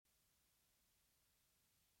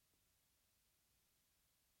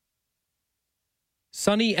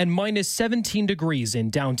Sunny and minus 17 degrees in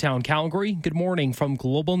downtown Calgary. Good morning from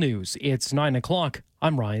Global News. It's 9 o'clock.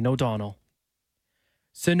 I'm Ryan O'Donnell.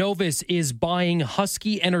 Cenovus is buying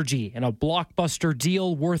Husky Energy in a blockbuster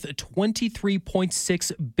deal worth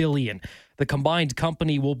 $23.6 billion. The combined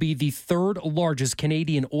company will be the third largest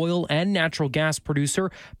Canadian oil and natural gas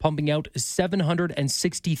producer, pumping out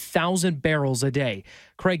 760,000 barrels a day.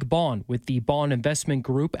 Craig Bond with the Bond Investment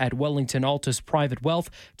Group at Wellington Altus Private Wealth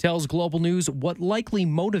tells Global News what likely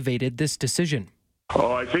motivated this decision.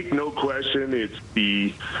 I think no question it's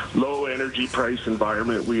the low energy price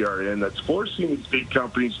environment we are in that's forcing these big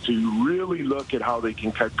companies to really look at how they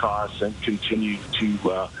can cut costs and continue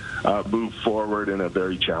to move forward in a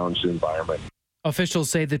very challenged environment. Officials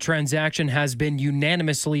say the transaction has been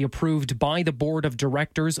unanimously approved by the board of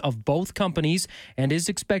directors of both companies and is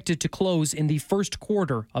expected to close in the first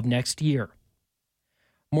quarter of next year.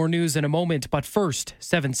 More news in a moment, but first,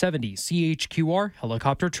 770 CHQR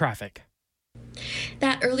helicopter traffic.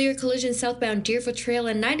 That earlier collision southbound Deerfoot Trail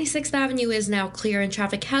and 96th Avenue is now clear and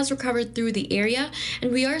traffic has recovered through the area,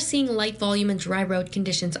 and we are seeing light volume and dry road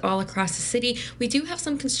conditions all across the city. We do have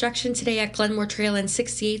some construction today at Glenmore Trail and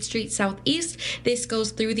 68th Street Southeast. This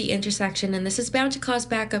goes through the intersection, and this is bound to cause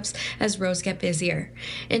backups as roads get busier.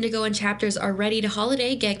 Indigo and Chapters are ready to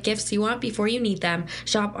holiday. Get gifts you want before you need them.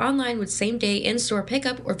 Shop online with same-day in-store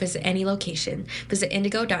pickup or visit any location. Visit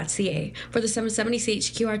indigo.ca. For the 770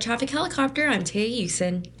 CHQR traffic helicopter, I'm Taya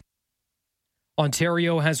Houston.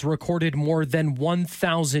 Ontario has recorded more than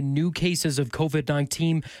 1,000 new cases of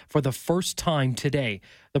COVID-19 for the first time today.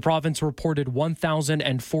 The province reported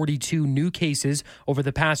 1,042 new cases over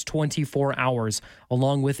the past 24 hours,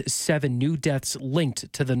 along with 7 new deaths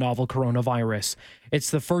linked to the novel coronavirus. It's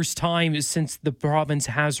the first time since the province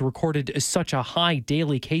has recorded such a high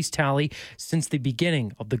daily case tally since the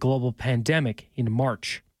beginning of the global pandemic in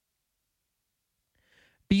March.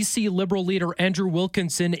 BC Liberal leader Andrew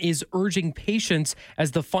Wilkinson is urging patience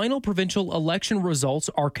as the final provincial election results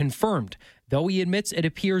are confirmed. Though he admits it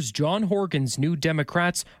appears John Horgan's New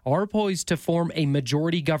Democrats are poised to form a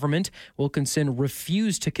majority government, Wilkinson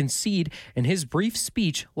refused to concede in his brief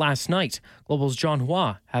speech last night. Global's John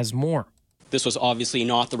Hua has more. This was obviously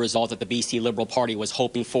not the result that the BC Liberal Party was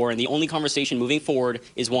hoping for, and the only conversation moving forward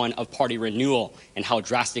is one of party renewal and how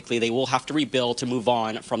drastically they will have to rebuild to move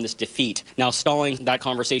on from this defeat. Now, stalling that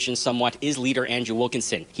conversation somewhat is leader Andrew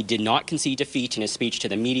Wilkinson. He did not concede defeat in his speech to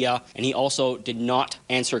the media, and he also did not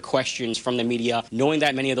answer questions from the media, knowing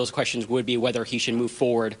that many of those questions would be whether he should move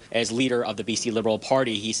forward as leader of the BC Liberal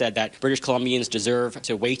Party. He said that British Columbians deserve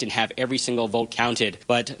to wait and have every single vote counted.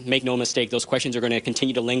 But make no mistake, those questions are going to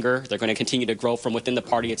continue to linger. They're going to continue to grow from within the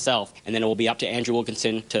party itself, and then it will be up to Andrew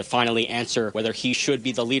Wilkinson to finally answer whether he should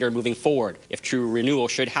be the leader moving forward if true renewal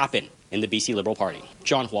should happen in the BC Liberal Party.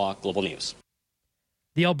 John Hua, Global News.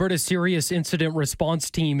 The Alberta Serious Incident Response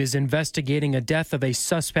Team is investigating a death of a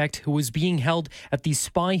suspect who was being held at the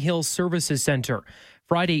Spy Hill Services Centre.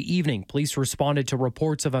 Friday evening, police responded to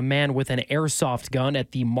reports of a man with an airsoft gun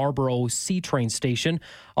at the Marlborough C train station.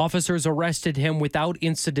 Officers arrested him without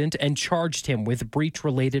incident and charged him with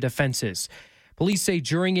breach-related offences. Police say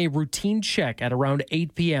during a routine check at around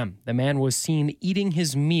 8 p.m., the man was seen eating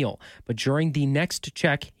his meal, but during the next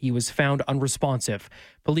check, he was found unresponsive.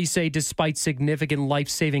 Police say despite significant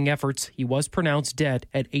life-saving efforts, he was pronounced dead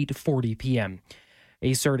at 8:40 p.m.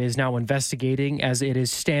 ACERT is now investigating as it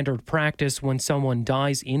is standard practice when someone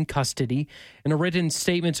dies in custody. In a written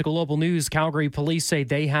statement to Global News, Calgary police say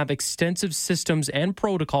they have extensive systems and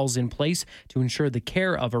protocols in place to ensure the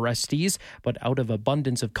care of arrestees, but out of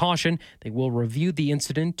abundance of caution, they will review the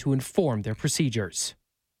incident to inform their procedures.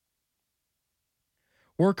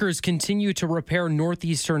 Workers continue to repair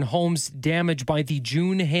northeastern homes damaged by the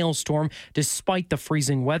June hailstorm despite the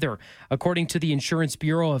freezing weather. According to the Insurance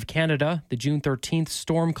Bureau of Canada, the June 13th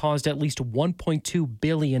storm caused at least $1.2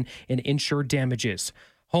 billion in insured damages.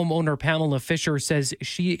 Homeowner Pamela Fisher says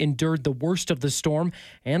she endured the worst of the storm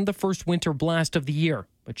and the first winter blast of the year,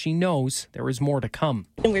 but she knows there is more to come.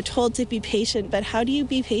 And we're told to be patient, but how do you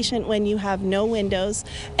be patient when you have no windows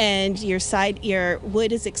and your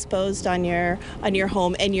wood is exposed on your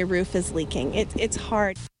home and your roof is leaking? It's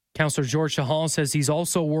hard. Councillor George Chahal says he's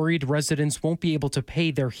also worried residents won't be able to pay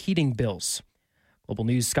their heating bills. Global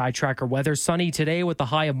News Sky Tracker weather. Sunny today with a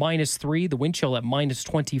high of -3. The wind chill at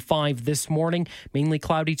 -25 this morning. Mainly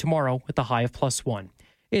cloudy tomorrow with a high of +1.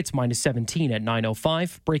 It's -17 at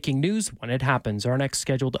 9:05. Breaking news when it happens. Our next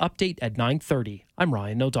scheduled update at 9:30. I'm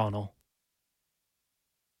Ryan O'Donnell.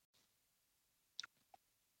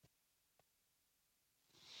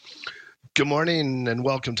 Good Good morning and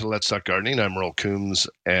welcome to Let's Talk Gardening. I'm Merle Coombs,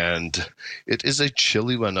 and it is a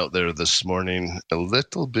chilly one out there this morning. A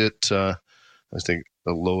little bit, I think,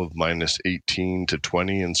 a low of minus 18 to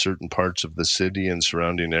 20 in certain parts of the city and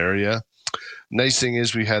surrounding area. Nice thing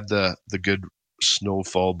is we had the good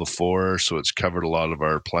snowfall before, so it's covered a lot of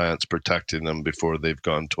our plants, protecting them before they've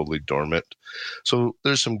gone totally dormant. So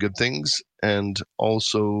there's some good things, and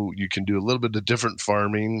also you can do a little bit of different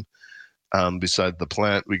farming. Beside the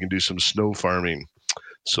plant, we can do some snow farming.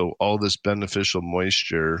 So all this beneficial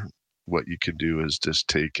moisture, what you can do is just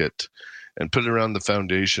take it and put it around the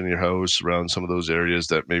foundation of your house, around some of those areas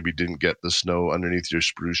that maybe didn't get the snow, underneath your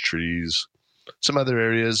spruce trees, some other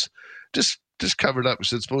areas. Just cover it up,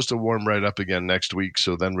 because it's supposed to warm right up again next week.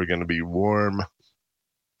 So then we're going to be warm,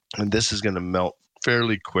 and this is going to melt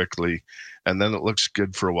fairly quickly, and then it looks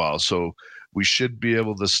good for a while. So we should be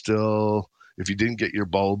able to still, if you didn't get your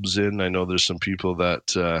bulbs in, I know there's some people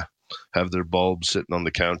that have their bulbs sitting on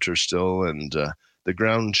the counter still, and the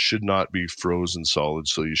ground should not be frozen solid,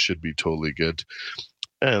 so you should be totally good.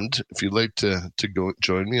 And if you'd like to go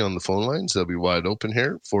join me on the phone lines, they'll be wide open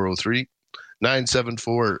here,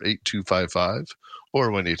 403-974-8255 or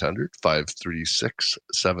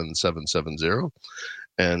 1-800-536-7770.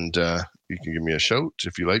 And you can give me a shout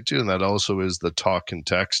if you like to, and that also is the talk and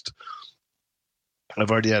text. I've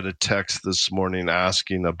already had a text this morning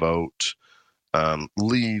asking about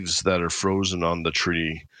leaves that are frozen on the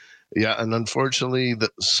tree. Yeah, and unfortunately,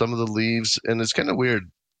 some of the leaves, and it's kind of weird.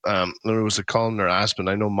 There was a columnar aspen.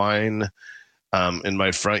 I know mine in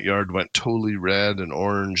my front yard went totally red and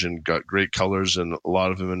orange and got great colors, and a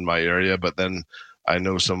lot of them in my area. But then I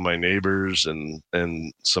know some of my neighbors and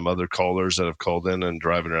some other callers that have called in and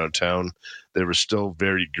driving around town, they were still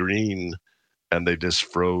very green, and they just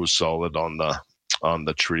froze solid on the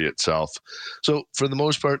tree itself. So for the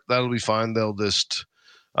most part, that'll be fine. They'll just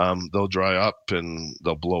they'll dry up and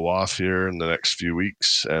they'll blow off here in the next few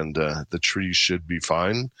weeks, and the tree should be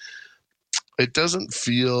fine. It doesn't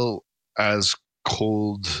feel as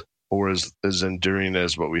cold or as enduring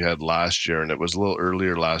as what we had last year, and it was a little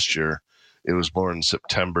earlier last year. It was more in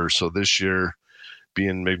September. So this year,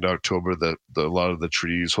 being mid-October, a lot of the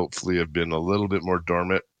trees hopefully have been a little bit more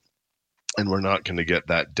dormant, and we're not going to get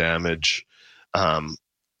that damage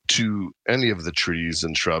to any of the trees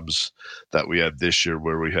and shrubs that we had this year,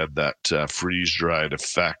 where we had that freeze-dried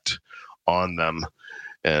effect on them.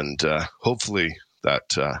 And hopefully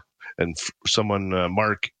that, someone,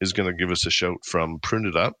 Mark, is going to give us a shout from Prune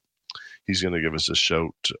It Up. He's going to give us a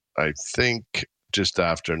shout, I think, just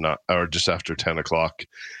after 10 o'clock.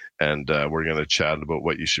 And we're going to chat about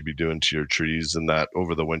what you should be doing to your trees and that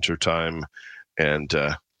over the winter time. And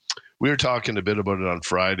we were talking a bit about it on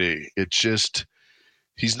Friday. It's just,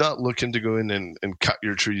 he's not looking to go in and cut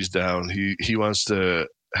your trees down. He wants to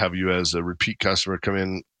have you as a repeat customer come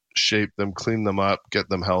in, shape them, clean them up, get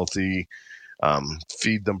them healthy,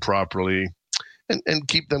 feed them properly, and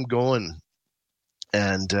keep them going.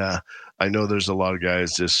 And I know there's a lot of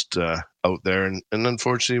guys just out there. And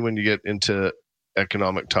unfortunately, when you get into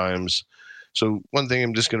economic times, so one thing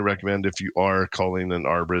I'm just going to recommend, if you are calling an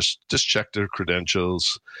arborist, just check their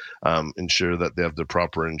credentials, ensure that they have the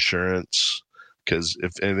proper insurance, because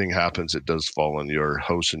if anything happens, it does fall on your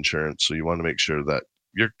house insurance. So you want to make sure that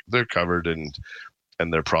they're covered and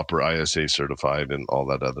they're proper ISA certified and all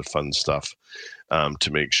that other fun stuff,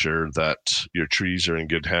 to make sure that your trees are in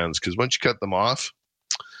good hands. Because once you cut them off,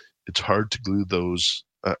 it's hard to glue those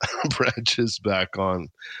branches back on.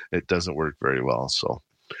 It doesn't work very well. So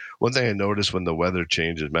one thing I noticed when the weather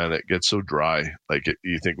changes, man, it gets so dry. Like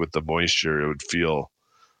you think with the moisture, it would feel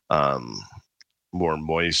more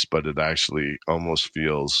moist, but it actually almost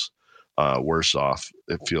feels worse off.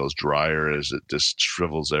 It feels drier as it just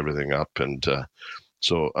shrivels everything up. And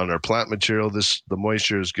so on our plant material, the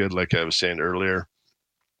moisture is good. Like I was saying earlier,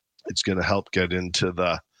 it's going to help get into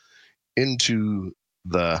the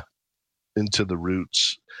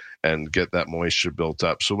roots and get that moisture built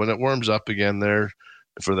up. So when it warms up again there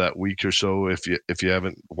for that week or so, if you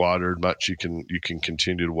haven't watered much, you can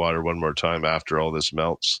continue to water one more time after all this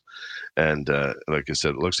melts. And like I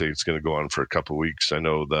said, it looks like it's going to go on for a couple of weeks. I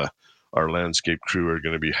know our landscape crew are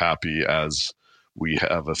going to be happy, as we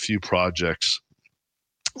have a few projects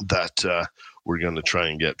that we're going to try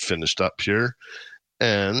and get finished up here.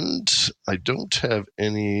 And I don't have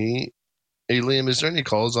any. Hey, Liam, is there any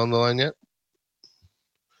calls on the line yet?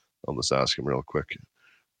 I'll just ask him real quick.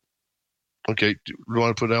 Okay, do you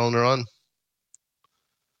want to put Eleanor on?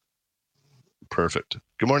 Perfect.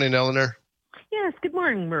 Good morning, Eleanor. Yes, good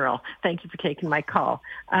morning, Merle. Thank you for taking my call.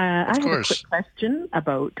 I have a quick question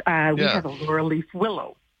about, we have a laurel leaf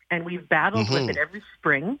willow, and we've battled with it every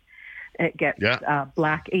spring. it gets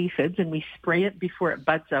black aphids, and we spray it before it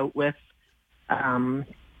buds out with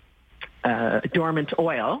dormant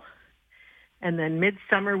oil. And then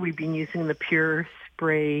midsummer, we've been using the Pure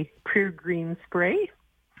Green spray.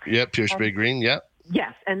 Yeah, Pure Spray Green, yeah.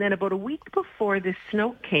 Yes, and then about a week before the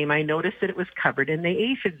snow came, I noticed that it was covered in the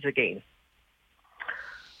aphids again.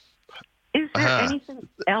 Is there anything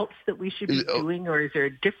else that we should be doing, or is there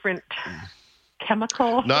a different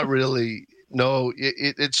chemical? Not really. No,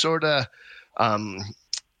 it's sort of, and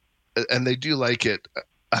they do like it.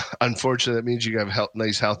 Unfortunately, that means you have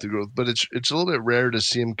nice, healthy growth, but it's a little bit rare to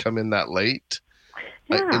see them come in that late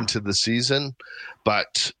into the season.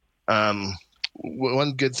 But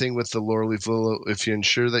one good thing with the laurel leaf willow, if you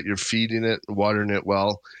ensure that you're feeding it, watering it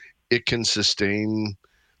well, it can sustain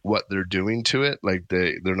what they're doing to it. Like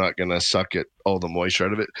they're not going to suck all the moisture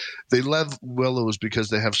out of it. They love willows because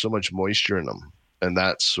they have so much moisture in them, and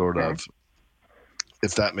that's sort of,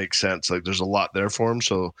 if that makes sense, like there's a lot there for them.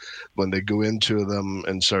 So when they go into them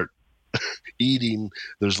and start eating,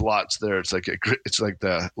 there's lots there. It's like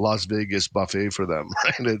the Las Vegas buffet for them,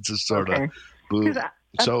 right? It's just sort of boom.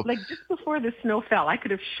 So like just before the snow fell, I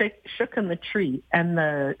could have shook on the tree, and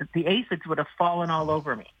the aphids would have fallen all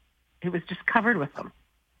over me. It was just covered with them.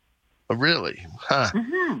 Oh, really? Huh.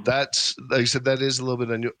 Mm-hmm. That's, like I said, that is a little bit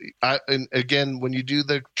unusual. And again, when you do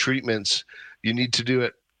the treatments, you need to do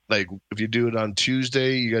it. Like if you do it on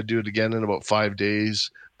Tuesday, you got to do it again in about 5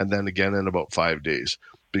 days, and then again in about 5 days,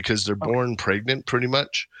 because they're born pregnant pretty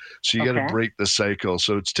much. So you got to break the cycle.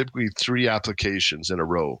 So it's typically 3 applications in a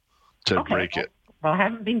row to break it. Well, I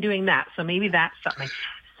haven't been doing that, so maybe that's something.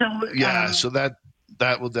 So so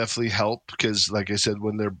that will definitely help, because like I said,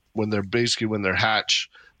 when they're hatch,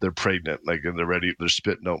 they're pregnant, like, and they're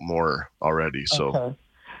spitting out more already. So.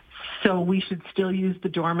 So we should still use the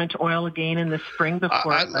dormant oil again in the spring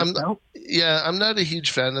before I'm not a huge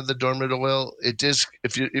fan of the dormant oil. It just,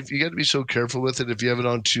 if you got to be so careful with it, if you have it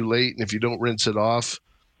on too late and if you don't rinse it off,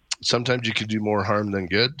 sometimes you can do more harm than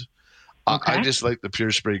good. I just like the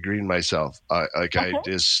Pure Spray Green myself. I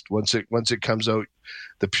just, once it comes out,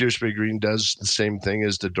 the Pure Spray Green does the same thing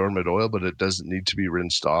as the dormant oil, but it doesn't need to be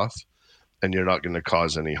rinsed off, and you're not going to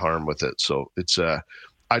cause any harm with it. So it's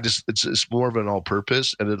it's more of an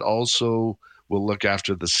all-purpose, and it also will look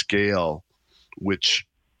after the scale, which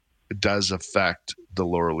does affect the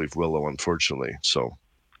laurel leaf willow, unfortunately. So.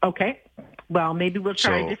 Okay. Well, maybe we'll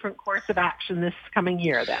try a different course of action this coming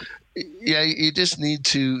year then. Yeah, you just need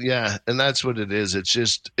to, and that's what it is. It's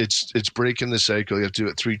just, it's breaking the cycle. You have to do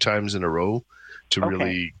it 3 times in a row to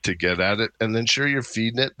really, to get at it. And then sure, you're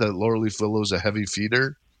feeding it. The laurel leaf willow is a heavy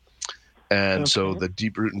feeder. And so the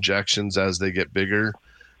deep root injections as they get bigger,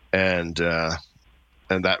 and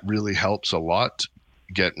that really helps a lot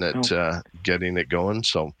getting it going.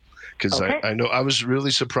 So, because I know I was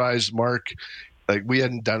really surprised, Mark, like we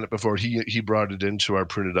hadn't done it before. He brought it into our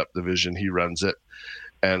printed up division. He runs it,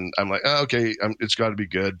 and I'm like, it's got to be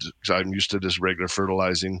good, because I'm used to just regular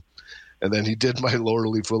fertilizing. And then he did my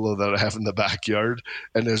laurel leaf willow that I have in the backyard,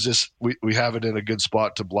 and there's just we have it in a good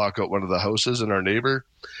spot to block out one of the houses in our neighbor,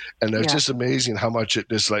 and it's just amazing how much it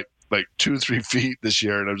just like 2-3 feet this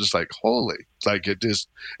year, and I'm just like, holy, like it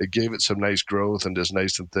gave it some nice growth and just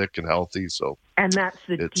nice and thick and healthy. So, and that's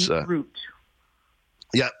deep root.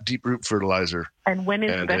 Yeah, deep root fertilizer. And when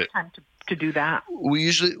is the best time to do that?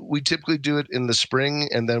 We typically do it in the spring,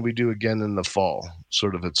 and then we do again in the fall.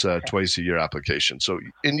 Sort of, it's a twice a year application. So,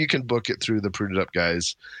 and you can book it through the Printed Up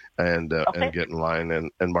guys and get in line,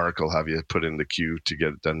 and Mark will have you put in the queue to get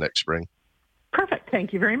it done next spring. Perfect.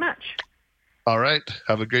 Thank you very much. All right.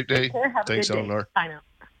 Have a great day. Thanks, Eleanor. Bye now.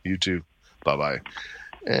 You too. Bye-bye.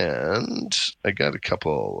 And I got a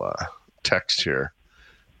couple texts here.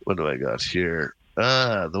 What do I got here?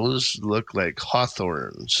 Those look like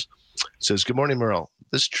hawthorns. It says, "Good morning, Merle.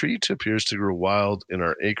 This tree appears to grow wild in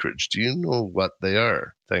our acreage. Do you know what they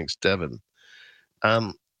are? Thanks, Devin."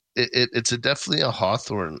 It's definitely a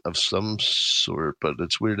hawthorn of some sort, but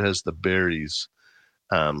it's weird. It has the berries.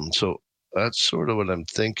 So that's sort of what I'm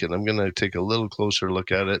thinking. I'm going to take a little closer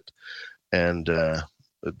look at it, and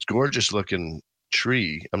it's gorgeous looking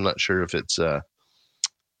tree. I'm not sure if it's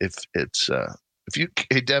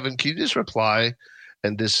hey, Devin, can you just reply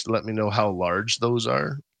and just let me know how large those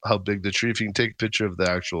are, how big the tree, if you can take a picture of the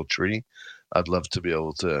actual tree, I'd love to be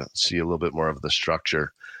able to see a little bit more of the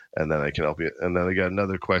structure, and then I can help you. And then I got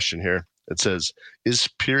another question here. It says, "Is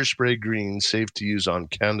Pure Spray Green safe to use on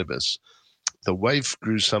cannabis? The wife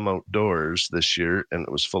grew some outdoors this year, and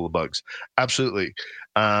it was full of bugs." Absolutely.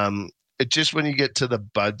 It just, when you get to the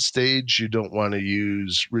bud stage, you don't want to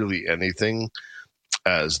use really anything,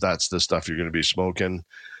 as that's the stuff you're going to be smoking.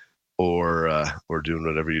 or doing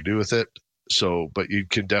whatever you do with it. So, but you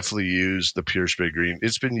can definitely use the Pure Spray Green.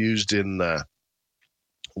 It's been used in the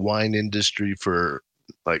wine industry for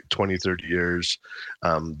like 20, 30 years,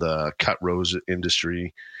 the cut rose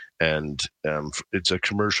industry, and it's a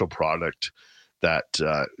commercial product that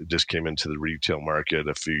just came into the retail market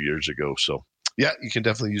a few years ago. So yeah, you can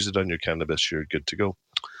definitely use it on your cannabis. You're good to go.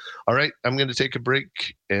 All right, I'm going to take a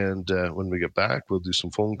break, and when we get back, we'll do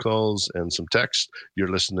some phone calls and some text.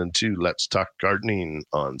 You're listening to Let's Talk Gardening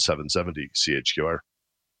on 770 CHQR.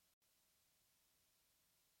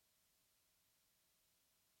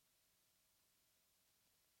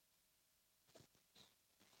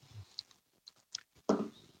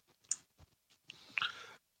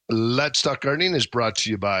 Let's Talk Gardening is brought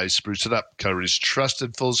to you by Spruce It Up, Calgary's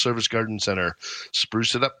trusted full-service garden center.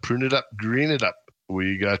 Spruce it up, prune it up, green it up.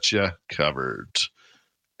 We got you covered.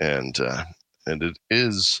 And it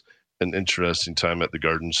is an interesting time at the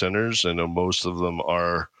garden centers. I know most of them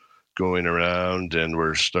are going around, and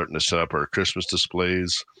we're starting to set up our Christmas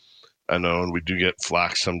displays. I know, and we do get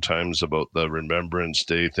flack sometimes about the Remembrance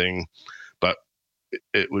Day thing, but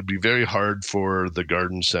it would be very hard for the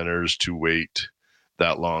garden centers to wait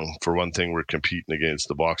that long. For one thing, we're competing against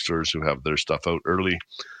the box stores who have their stuff out early.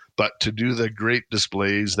 But to do the great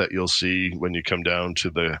displays that you'll see when you come down to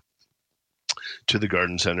the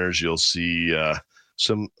garden centers, you'll see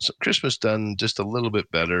some Christmas done just a little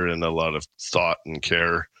bit better and a lot of thought and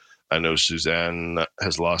care. I know Suzanne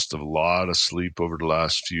has lost a lot of sleep over the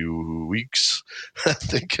last few weeks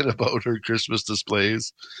thinking about her Christmas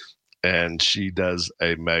displays, and she does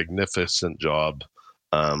a magnificent job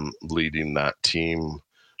leading that team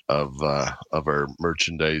of our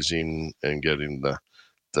merchandising and getting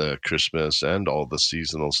the Christmas and all the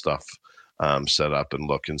seasonal stuff set up and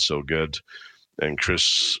looking so good. And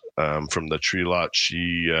Chris from the Tree Lot,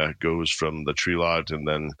 she goes from the Tree Lot, and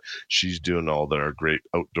then she's doing all our great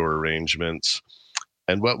outdoor arrangements.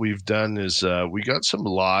 And what we've done is we got some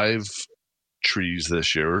live trees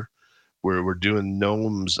this year where we're doing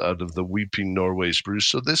gnomes out of the Weeping Norway spruce.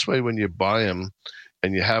 So this way, when you buy them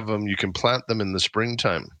and you have them, you can plant them in the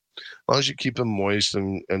springtime. As long as you keep them moist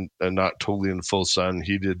and not totally in full sun,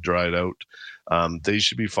 heated, dried out, they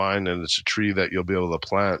should be fine. And it's a tree that you'll be able to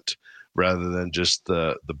plant rather than just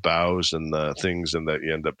the boughs and the things and that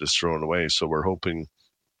you end up just throwing away. So we're hoping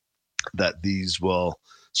that these will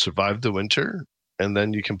survive the winter, and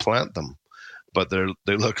then you can plant them. But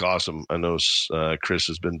they look awesome. I know Chris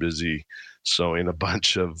has been busy sewing a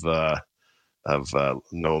bunch of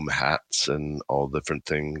gnome hats and all different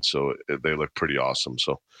things, so they look pretty awesome.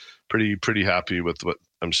 So pretty happy with what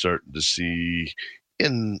I'm starting to see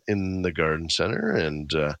in the garden center,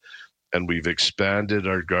 and we've expanded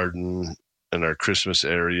our garden and our Christmas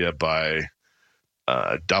area by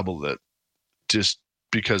double it, just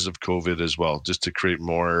because of COVID as well, just to create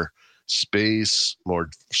more space, more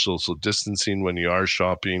social distancing when you are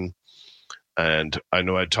shopping. And I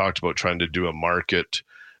know I talked about trying to do a market.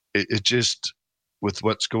 It just, with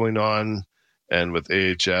what's going on and with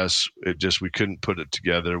AHS, we couldn't put it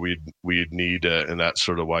together. We'd need, and that's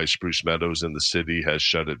sort of why Spruce Meadows in the city has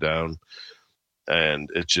shut it down. And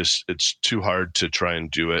it's too hard to try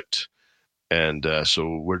and do it. And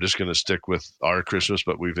so we're just going to stick with our Christmas,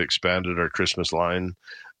 but we've expanded our Christmas line.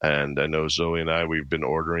 And I know Zoe and I, we've been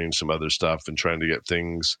ordering some other stuff and trying to get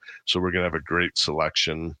things. So we're going to have a great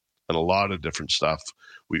selection and a lot of different stuff.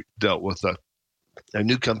 We dealt with a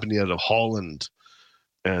new company out of Holland.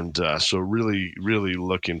 And so really, really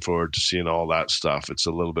looking forward to seeing all that stuff. It's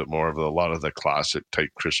a little bit more of a lot of the classic type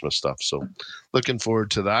Christmas stuff. So looking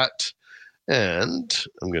forward to that. And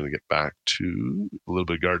I'm going to get back to a little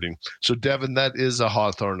bit of gardening. So Devin, that is a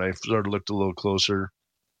hawthorn. I sort of looked a little closer.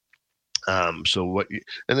 And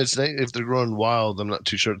it's if they're growing wild, I'm not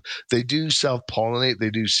too sure. They do self-pollinate. They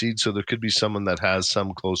do seed. So there could be someone that has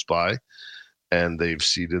some close by and they've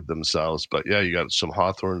seeded themselves. But yeah, you got some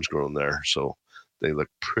hawthorns growing there. So they look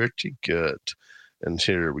pretty good. And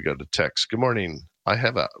here we got a text. Good morning. I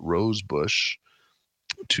have a rose bush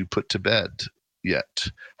to put to bed yet.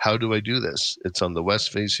 How do I do this? It's on the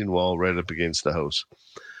west facing wall right up against the house.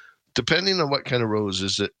 Depending on what kind of rose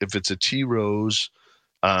is it, if it's a tea rose,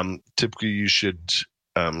 typically you should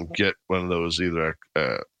get one of those, either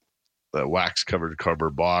a wax covered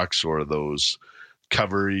cardboard box or those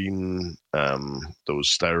covering,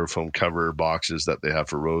 those styrofoam cover boxes that they have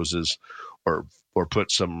for roses, or put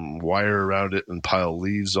some wire around it and pile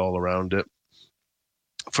leaves all around it.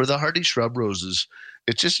 For the hardy shrub roses,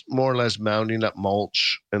 it's just more or less mounding up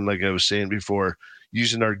mulch. And like I was saying before,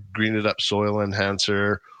 using our Green It Up soil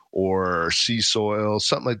enhancer or sea soil,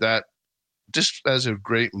 something like that, just as a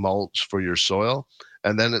great mulch for your soil.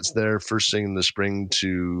 And then it's there first thing in the spring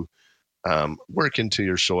to work into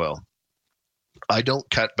your soil. I don't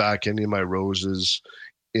cut back any of my roses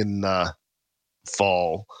in the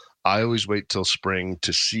fall. I always wait till spring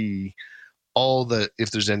to see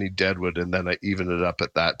if there's any deadwood, and then I even it up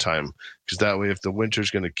at that time, because that way if the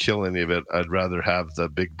winter's going to kill any of it, I'd rather have the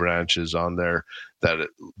big branches on there that it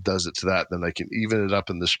does it to that. Then I can even it up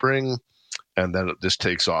in the spring, and then it just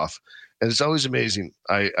takes off. And it's always amazing.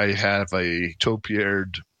 I have a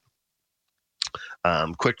topiared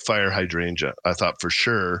quick fire hydrangea. I thought for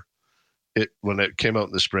sure when it came out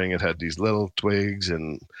in the spring, it had these little twigs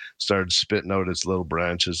and started spitting out its little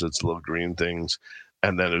branches, its little green things.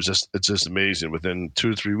 And then it's just amazing. Within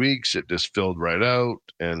 2 or 3 weeks, it just filled right out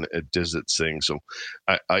and it does its thing. So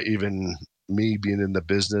I even me being in the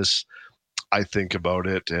business, I think about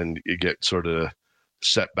it, and you get sort of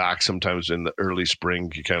set back sometimes in the early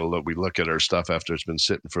spring. You kind of we look at our stuff after it's been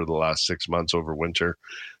sitting for the last 6 months over winter,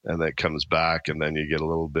 and then it comes back, and then you get a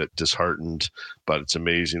little bit disheartened. But it's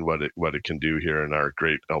amazing what it can do here in our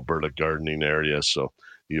great Alberta gardening area. So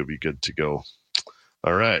you'll be good to go.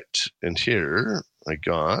 All right, and here I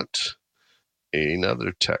got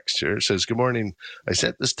another text here. It says, good morning. I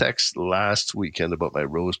sent this text last weekend about my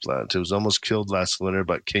rose plant. It was almost killed last winter,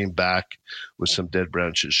 but came back with some dead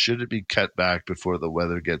branches. Should it be cut back before the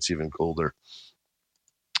weather gets even colder?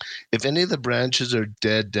 If any of the branches are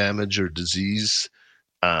dead, damaged, or disease,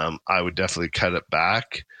 I would definitely cut it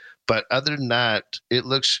back. But other than that, it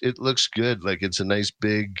looks good. Like it's a nice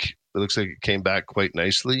big, it looks like it came back quite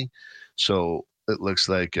nicely. So it looks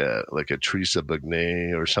like a Teresa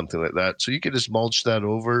Bugnet or something like that. So you could just mulch that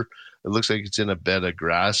over. It looks like it's in a bed of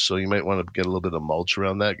grass, so you might want to get a little bit of mulch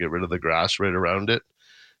around that, get rid of the grass right around it,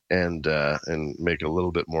 and make a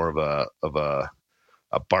little bit more of a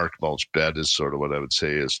bark mulch bed is sort of what I would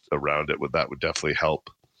say is around it. That would definitely help.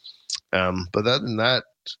 But other than that,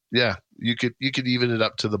 yeah, you could even it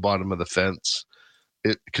up to the bottom of the fence.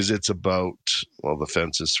 Because it's about, well, the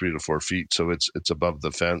fence is 3 to 4 feet, so it's above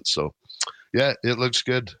the fence. So yeah, it looks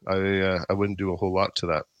good. I wouldn't do a whole lot to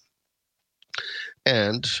that.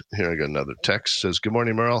 And here I got another text. It says, good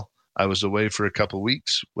morning, Merle. I was away for a couple of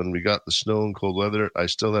weeks. When we got the snow and cold weather, I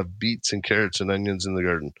still have beets and carrots and onions in the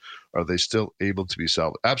garden. Are they still able to be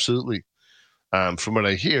salvaged? Absolutely. From what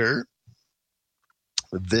I hear,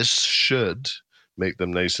 this should make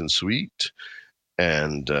them nice and sweet.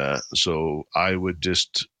 And so I would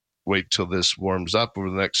just wait till this warms up over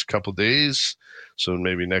the next couple of days. So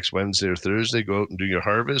maybe next Wednesday or Thursday, go out and do your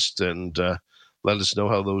harvest and let us know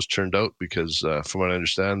how those turned out. Because from what I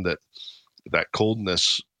understand, that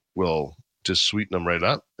coldness will just sweeten them right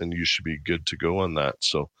up, and you should be good to go on that.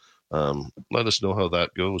 So let us know how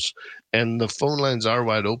that goes. And the phone lines are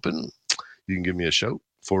wide open. You can give me a shout,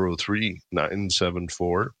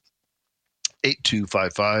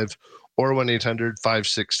 403-974-8255 or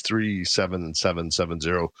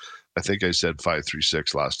 1-800-563-7770. I think I said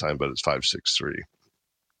 536 last time, but it's 563.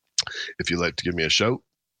 If you'd like to give me a shout,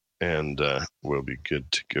 and we'll be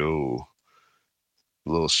good to go.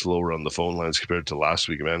 A little slower on the phone lines compared to last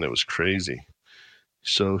week, man. It was crazy.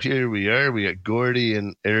 So here we are. We got Gordy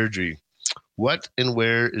and Airdrie. What and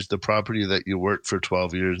where is the property that you worked for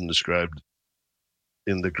 12 years and described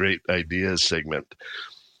in the Great Ideas segment?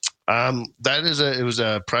 It was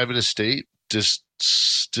a private estate just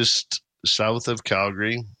south of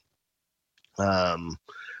Calgary. I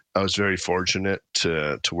was very fortunate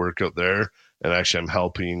to work out there, and actually I'm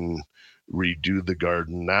helping redo the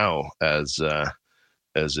garden now as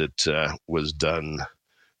it was done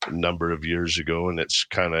a number of years ago, and it's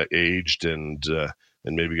kind of aged and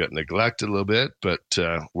maybe got neglected a little bit, but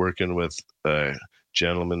working with a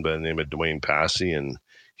gentleman by the name of Dwayne Passy, and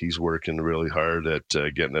he's working really hard at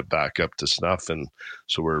getting it back up to snuff. And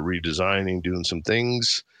so we're redesigning, doing some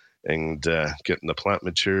things, and getting the plant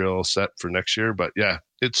material set for next year. But yeah,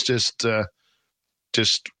 it's just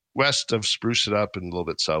west of Spruce It Up and a little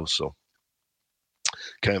bit south. So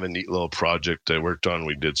kind of a neat little project I worked on.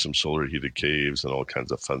 We did some solar heated caves and all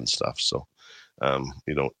kinds of fun stuff. So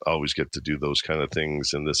you don't always get to do those kind of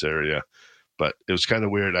things in this area, but it was kind of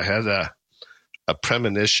weird. I had a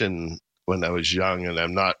premonition when I was young, and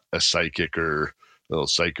I'm not a psychic, or a little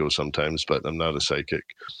psycho sometimes, but I'm not a psychic.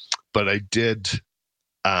 But I did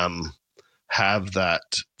have that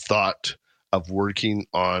thought of working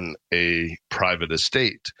on a private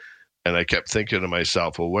estate. And I kept thinking to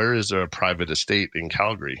myself, well, where is there a private estate in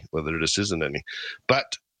Calgary? Well, there just isn't any. But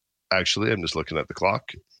actually, I'm just looking at the clock.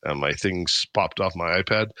 My things popped off my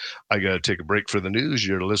iPad. I got to take a break for the news.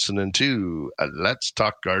 You're listening to Let's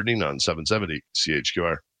Talk Gardening on 770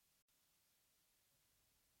 CHQR.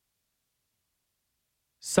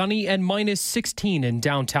 Sunny and minus 16 in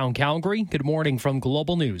downtown Calgary. Good morning from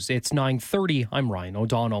Global News. It's 9:30. I'm Ryan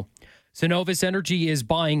O'Donnell. Cenovus Energy is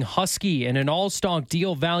buying Husky in an all-stock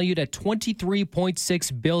deal valued at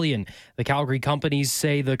 $23.6 billion. The Calgary companies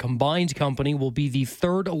say the combined company will be the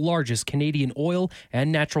third largest Canadian oil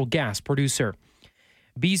and natural gas producer.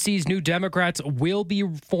 BC's New Democrats will be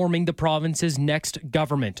forming the province's next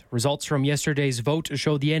government. Results from yesterday's vote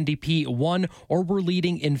show the NDP won or were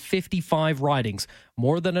leading in 55 ridings,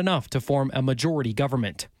 more than enough to form a majority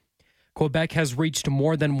government. Quebec has reached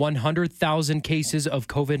more than 100,000 cases of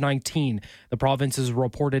COVID-19. The province has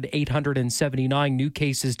reported 879 new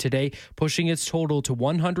cases today, pushing its total to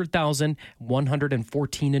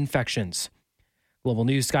 100,114 infections. Global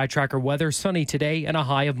News Sky Tracker weather, sunny today and a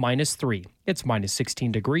high of -3. It's minus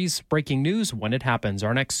 16 degrees. Breaking news when it happens.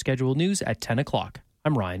 Our next scheduled news at 10 o'clock.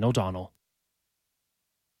 I'm Ryan O'Donnell.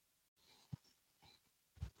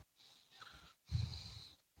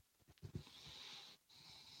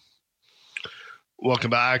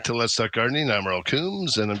 Welcome back to Let's Talk Gardening. I'm Earl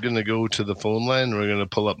Coombs, and I'm going to go to the phone line. We're going to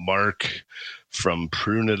pull up Mark from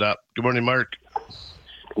Prune It Up. Good morning, Mark.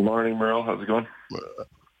 Good morning, Merle. How's it going?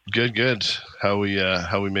 Good. How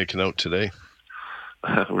we making out today?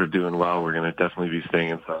 We're doing well. We're going to definitely be staying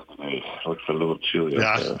inside today. It looks a little chilly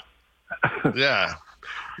out there. Yeah.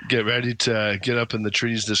 Get ready to get up in the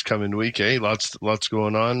trees this coming week, eh? Lots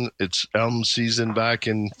going on. It's elm season back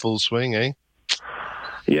in full swing, eh?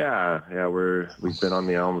 Yeah. We've been on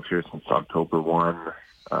the elms here since October 1,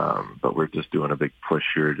 but we're just doing a big push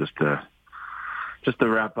here just to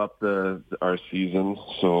wrap up our season.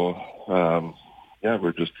 So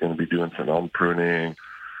we're just going to be doing some elm pruning,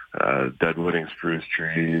 deadwooding spruce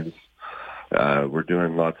trees. We're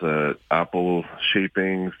doing lots of apple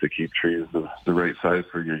shapings to keep trees the right size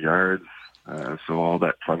for your yards. So all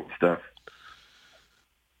that fun stuff.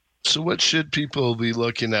 So what should people be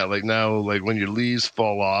looking at? Like now, like when your leaves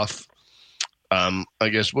fall off, I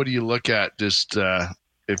guess, what do you look at just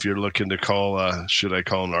if you're looking to should I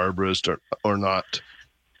call an arborist or not?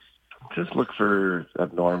 Just look for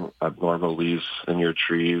abnormal leaves in your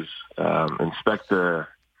trees. Inspect the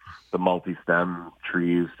multi-stem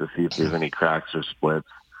trees to see if there's any cracks or splits.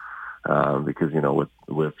 Because,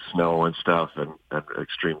 with snow and stuff and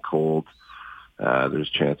extreme cold,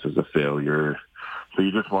 there's chances of failure. So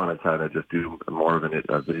you just want to kind of just do more of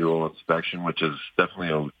a visual inspection, which is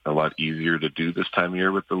definitely a lot easier to do this time of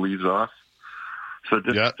year with the leaves off. So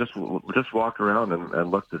just walk around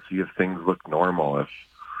and look to see if things look normal.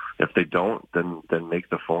 If they don't, then make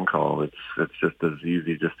the phone call. It's just as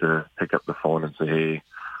easy just to pick up the phone and say, hey,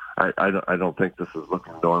 I don't think this is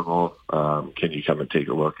looking normal. Can you come and take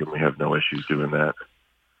a look? And we have no issues doing that.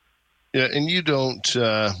 Yeah, and you don't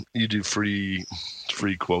you do free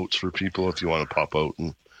quotes for people if you want to pop out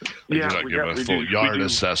and you're not giving a full yard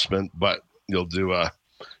assessment, but you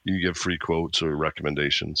give free quotes or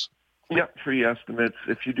recommendations. Yeah, free estimates.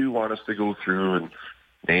 If you do want us to go through and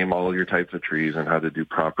name all your types of trees and how to do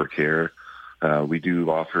proper care, we do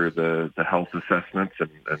offer the health assessments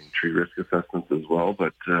and tree risk assessments as well.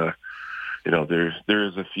 But there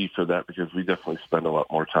is a fee for that because we definitely spend a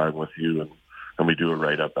lot more time with you and we do a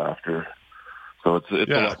write-up after. So it's a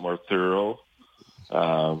lot more thorough.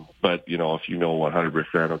 But, if you know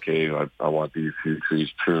 100%, okay, I want these few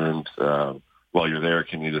trees pruned, while you're there,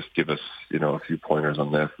 can you just give us, a few pointers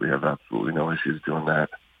on this? We have absolutely no issues doing that.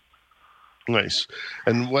 Nice.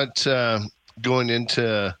 And what, going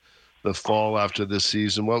into the fall after this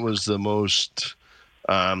season, what was the most,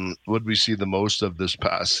 would we see the most of this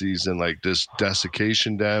past season, like this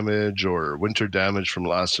desiccation damage or winter damage from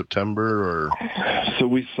last September? Or so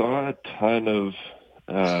we saw a ton of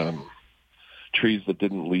trees that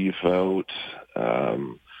didn't leaf out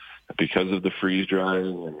because of the freeze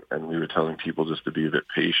drying, and we were telling people just to be a bit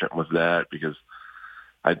patient with that because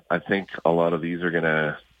I think a lot of these are going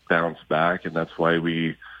to bounce back, and that's why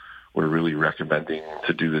we're really recommending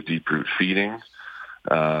to do the deep root feeding.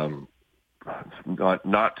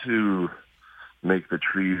 Not to make the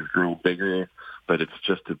trees grow bigger, but it's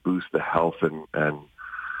just to boost the health and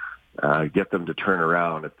get them to turn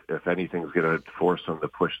around. If anything's going to force them to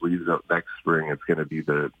push leaves out next spring, it's going to be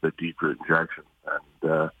the deep root injection.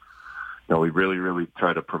 And we really, really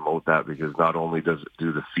try to promote that because not only does it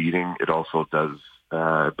do the feeding, it also does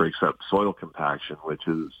it breaks up soil compaction, which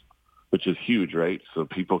is huge, right? So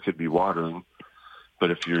people could be watering,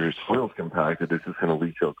 but if your soil's compacted, it's just going to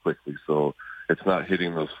leach out quickly. So it's not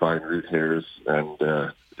hitting those fine root hairs, and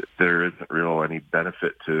there isn't really any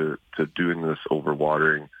benefit to doing this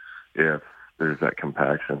overwatering if there's that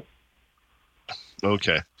compaction.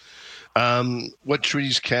 Okay. What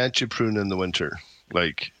trees can't you prune in the winter?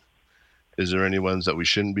 Like Is there any ones that we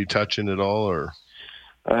shouldn't be touching at all, or?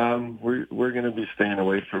 We're going to be staying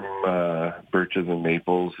away from birches and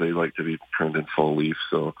maples. They like to be pruned in full leaf.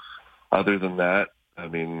 So other than that, I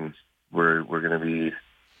mean, we're going to be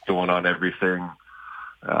going on everything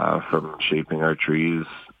from shaping our trees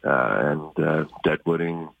and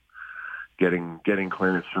deadwooding, getting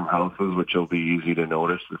clearance from houses, which will be easy to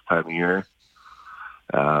notice this time of year.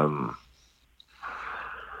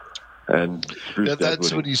 And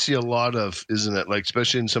that's what you see a lot of, isn't it? Like,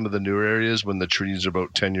 especially in some of the newer areas when the trees are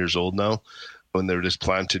about 10 years old now, when they're just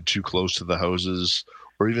planted too close to the houses,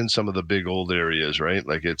 or even some of the big old areas, right?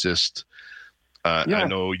 Like, it's just, I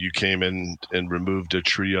know you came in and removed a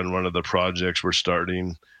tree on one of the projects we're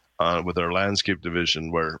starting with our landscape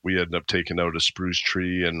division, where we ended up taking out a spruce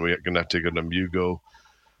tree and we're going to have to take out a mugo.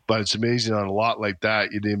 But it's amazing on a lot like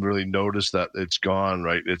that, you didn't even really notice that it's gone,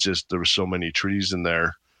 right? It's just, there were so many trees in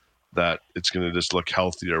there that it's going to just look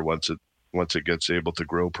healthier once it gets able to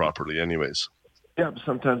grow properly anyways. Yeah,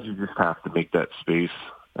 sometimes you just have to make that space.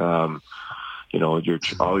 All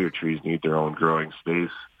your trees need their own growing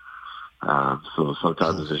space. So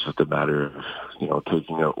sometimes it's just a matter of,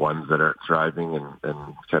 taking out ones that aren't thriving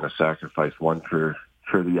and kind of sacrifice one for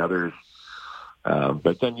the others.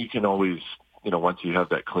 But then you can always, once you have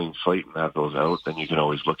that clean slate and have those out, then you can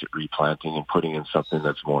always look at replanting and putting in something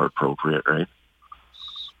that's more appropriate, right?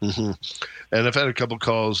 Mm-hmm. And I've had a couple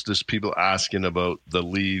calls, just people asking about the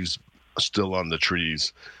leaves still on the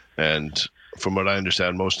trees. And from what I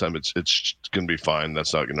understand, most time it's going to be fine.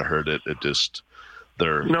 That's not going to hurt it. It just, they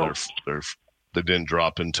didn't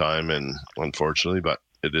drop in time, and unfortunately, but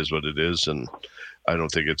it is what it is. And I don't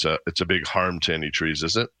think it's a big harm to any trees,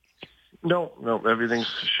 is it? No, everything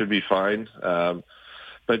should be fine. But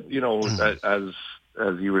as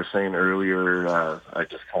you were saying earlier, I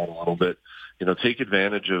just called a little bit. Take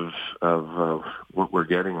advantage of what we're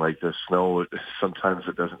getting, like the snow. Sometimes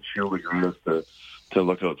it doesn't feel the greatest to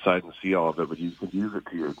look outside and see all of it, but you can use it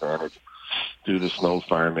to your advantage. Do the snow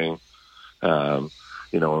farming. When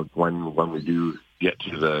we do get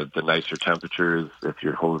to the nicer temperatures, if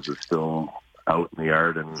your hose is still out in the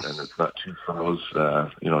yard and it's not too froze,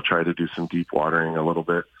 try to do some deep watering a little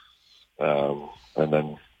bit, and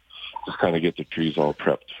then just kind of get the trees all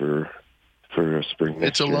prepped for a spring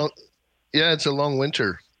next year. It's a long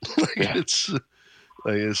winter. It's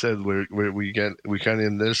like I said, we kind of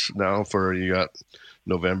in this now for, you got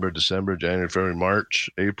November, December, January, February, March,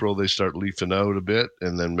 April, they start leafing out a bit,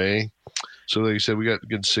 and then May. So like you said, we got a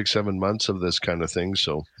good 6-7 months of this kind of thing.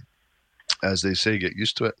 So as they say, get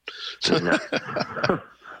used to it.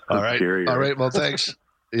 All right. Well, thanks.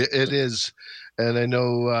 It is. And I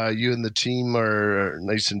know you and the team are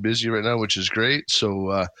nice and busy right now, which is great.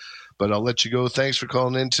 So, but I'll let you go. Thanks for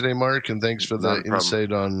calling in today, Mark, and thanks for the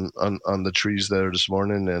insight on the trees there this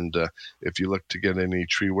morning. And if you look to get any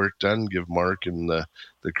tree work done, give Mark and the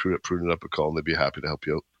crew at Prune It Up a call, and they'd be happy to help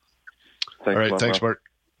you out. Thanks, all right, thanks, Mark.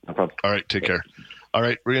 No problem. All right, take care. All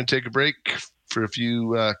right, we're going to take a break for a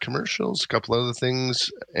few commercials, a couple other things,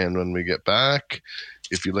 and when we get back,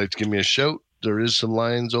 if you'd like to give me a shout, there is some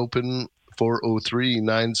lines open,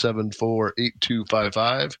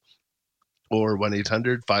 403-974-8255. or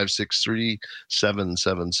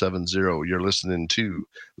 1-800-563-7770. You're listening to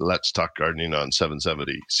Let's Talk Gardening on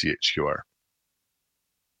 770 CHQR.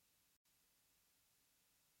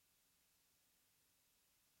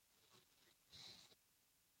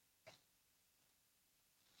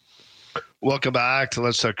 Welcome back to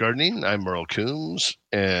Let's Talk Gardening. I'm Merle Coombs,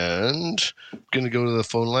 and I'm going to go to the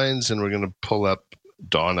phone lines, and we're going to pull up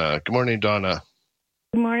Donna. Good morning, Donna.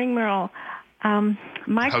 Good morning, Merle. How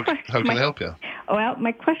can I help you? Well,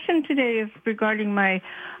 my question today is regarding I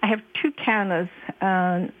have 2 cannas,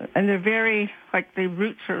 and they're very, the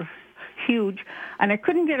roots are huge, and I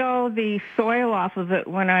couldn't get all the soil off of it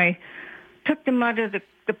when I took them out of the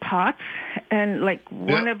pots, and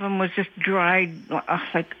one of them was just dried.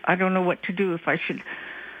 I don't know what to do, if I should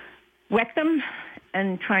wet them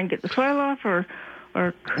and try and get the soil off, or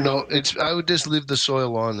No, I would just leave the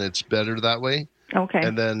soil on. It's better that way. Okay.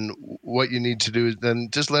 And then what you need to do is then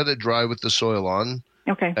just let it dry with the soil on.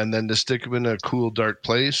 Okay. And then to stick them in a cool, dark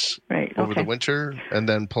place over the winter, and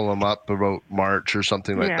then pull them up about March or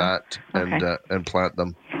something like that, and plant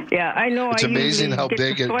them. Yeah, I know. It's amazing how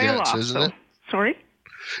big it gets, isn't it? Sorry?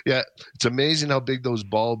 Yeah, it's amazing how big those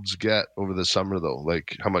bulbs get over the summer, though.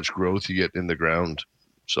 Like how much growth you get in the ground.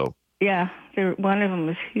 So. Yeah, one of them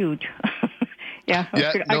is huge. I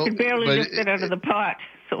could barely lift it out of the pot.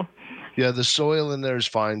 So. Yeah, the soil in there is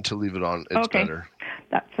fine to leave it on. It's better.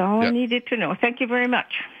 That's all I needed to know. Thank you very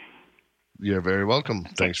much. You're very welcome.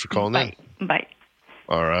 Thanks for calling in. Bye.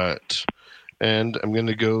 All right. And I'm going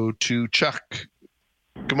to go to Chuck.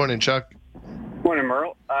 Good morning, Chuck. Morning,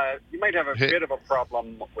 Merle. You might have a bit of a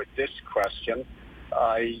problem with this question.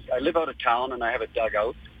 I live out of town and I have a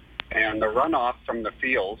dugout, and the runoff from the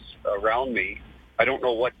fields around me, I don't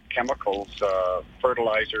know what chemicals,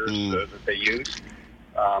 fertilizers that they use,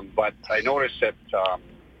 but I noticed that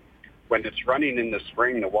when it's running in the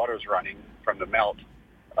spring, the water's running from the melt,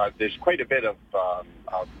 there's quite a bit of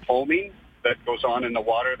foaming that goes on in the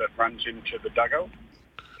water that runs into the dugout.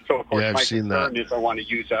 So, of course, my concern is I want to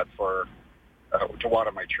use that for to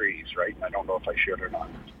water my trees, right? And I don't know if I should or not.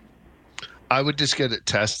 I would just get it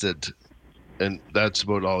tested, and that's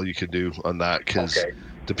about all you can do on that, because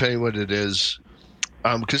depending what it is,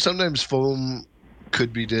 because sometimes foam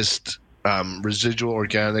could be just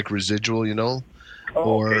organic residual, you know,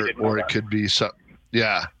 or it could be so.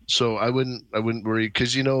 Yeah, so I wouldn't worry,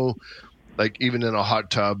 because like even in a hot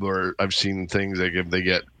tub, or I've seen things like if they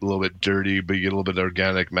get a little bit dirty, but you get a little bit of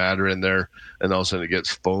organic matter in there, and all of a sudden it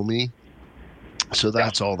gets foamy. So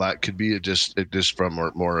that's all that could be. It just from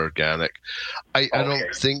more organic. I don't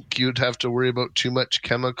think you'd have to worry about too much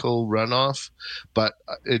chemical runoff, but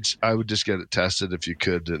I would just get it tested if you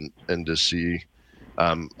could, and to see.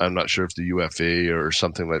 I'm not sure if the UFA or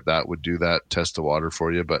something like that would do that, test the water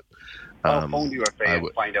for you, but I'll phone UFA and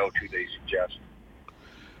find out who they suggest.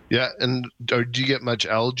 Yeah, and do you get much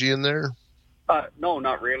algae in there? No,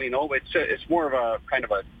 not really. No, it's more of a kind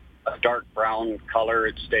of a dark brown color.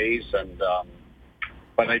 It stays, and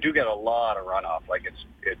but I do get a lot of runoff. Like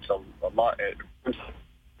it's a lot.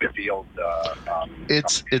 The field.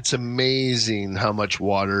 It's amazing how much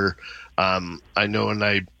water. I know, and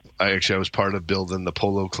I was part of building the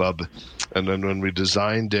polo club, and then when we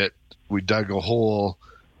designed it, we dug a hole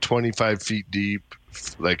 25 feet deep,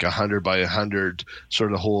 like 100 by 100,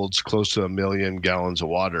 sort of holds close to 1 million gallons of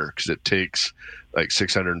water, because it takes like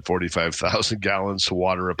 645,000 gallons to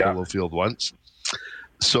water a polo field once.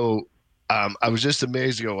 So I was just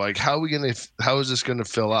amazed, like, how is this going to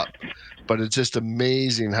fill up? But it's just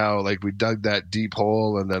amazing how, like, we dug that deep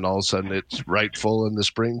hole, and then all of a sudden it's right full in the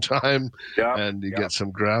springtime, and you get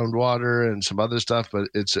some groundwater and some other stuff. But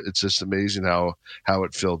it's just amazing how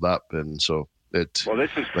it filled up, and so this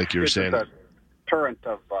is like you were saying. A current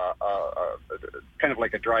of kind of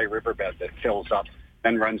like a dry riverbed that fills up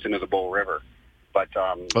and runs into the Bow River. But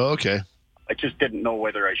I just didn't know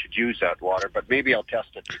whether I should use that water, but maybe I'll test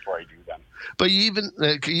it before I do then. But you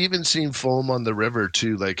even seen foam on the river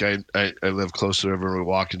too. Like I live close to the river, and we're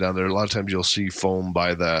walking down there. A lot of times you'll see foam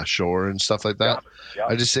by the shore and stuff like that. Yeah.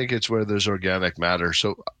 I just think it's where there's organic matter.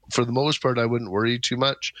 So for the most part, I wouldn't worry too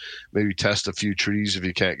much. Maybe test a few trees if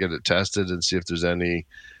you can't get it tested, and see if there's anything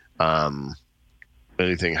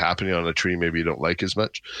happening on a tree maybe you don't like as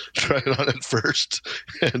much. Try it on it first,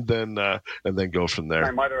 and then go from there. My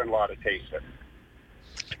mother-in-law to taste it.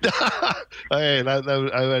 Hey,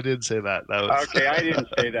 I didn't say that. Okay, I didn't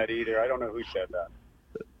say that either. I don't know who said that.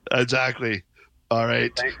 Exactly. All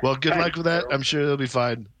right. Well, good luck with that. I'm sure it'll be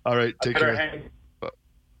fine. All right. Take care.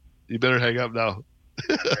 You better hang up now.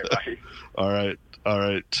 Okay, bye. All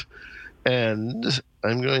right. And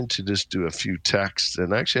I'm going to just do a few texts,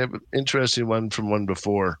 and actually I have an interesting one from one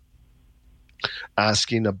before,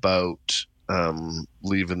 asking about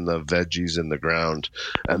leaving the veggies in the ground.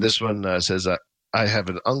 And this one says, I have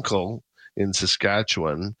an uncle in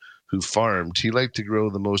Saskatchewan who farmed. He liked to grow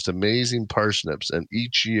the most amazing parsnips, and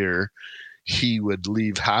each year he would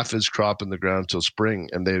leave half his crop in the ground till spring,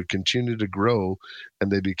 and they would continue to grow,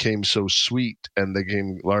 and they became so sweet, and they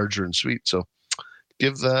became larger and sweet. So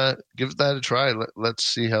give that a try. Let's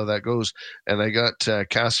see how that goes. And I got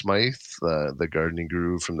Cass Smythe, the gardening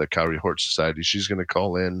guru from the Cowrie Hort Society. She's going to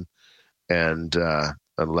call in and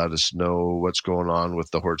let us know what's going on with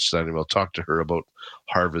the Hort Society. We'll talk to her about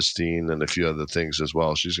harvesting and a few other things as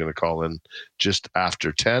well. She's going to call in just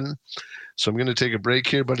after 10. So I'm going to take a break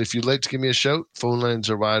here, but if you'd like to give me a shout, phone lines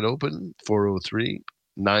are wide open,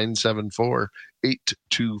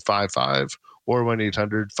 403-974-8255 or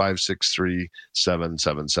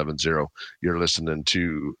 1-800-563-7770. You're listening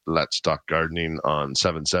to Let's Talk Gardening on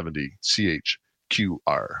 770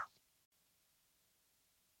 CHQR.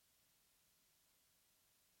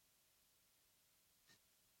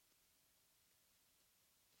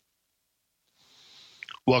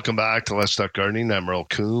 Welcome back to Let's Talk Gardening. I'm Earl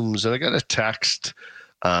Coombs, and I got a text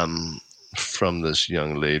from this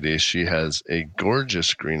young lady. She has a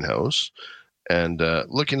gorgeous greenhouse and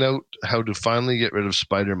looking out how to finally get rid of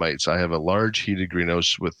spider mites. I have a large heated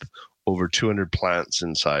greenhouse with over 200 plants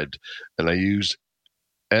inside, and I use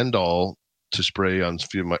end all to spray on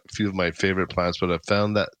a few of my favorite plants, but I've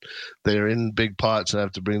found that they're in big pots and I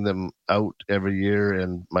have to bring them out every year,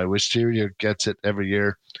 and my wisteria gets it every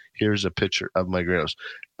year. Here's a picture of my greenhouse.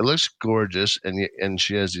 It looks gorgeous, and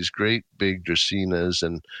she has these great big dracaenas,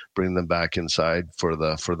 and bring them back inside for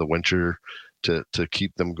the winter to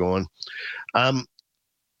keep them going.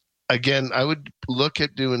 Again, I would look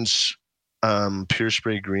at doing Pure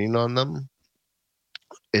Spray Green on them.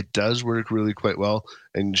 It does work really quite well.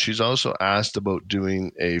 And she's also asked about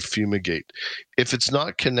doing a fumigate. If it's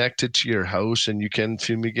not connected to your house and you can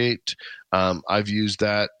fumigate, I've used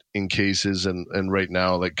that in cases. And right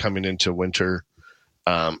now, like coming into winter,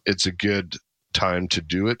 it's a good time to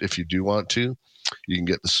do it if you do want to. You can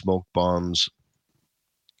get the smoke bombs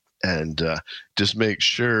and just make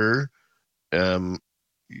sure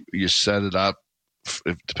you set it up.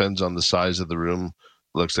 It depends on the size of the room.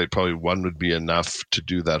 Looks like probably one would be enough to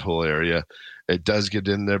do that whole area. It does get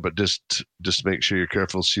in there, but just make sure you're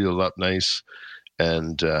careful, seal it up nice,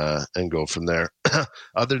 and go from there.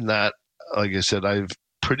 Other than that, like I said, I've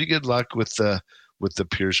pretty good luck with the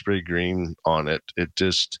Pure Spray Green on it.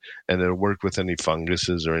 And it'll work with any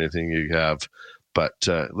funguses or anything you have. But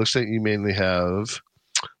it looks like you mainly have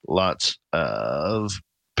lots of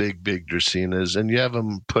big dracaenas, and you have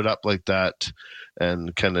them put up like that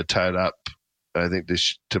and kind of tied up. I think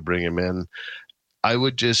to bring them in. I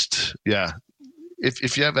would just,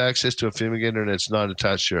 if you have access to a fumigator and it's not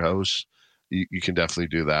attached to your house, you can definitely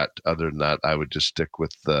do that. Other than that, I would just stick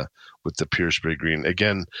with the Pure Spray Green.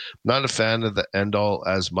 Again, not a fan of the End-All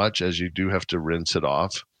as much, as you do have to rinse it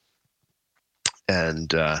off.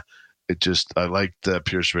 And I like the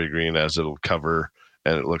Pure Spray Green as it'll cover,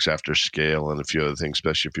 and it looks after scale and a few other things,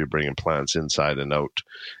 especially if you're bringing plants inside and out.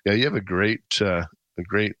 Yeah, you have a great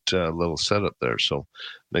little setup there. So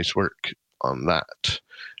nice work on that.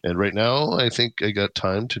 And right now, I think I got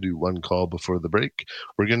time to do one call before the break.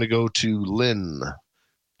 We're going to go to Lynn.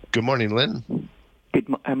 Good morning, Lynn. Good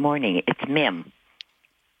morning. It's Mim.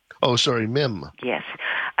 Oh, sorry, Mim. Yes.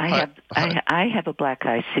 I have a black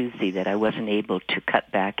eye Susie that I wasn't able to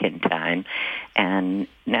cut back in time. And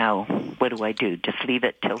now what do I do? Just leave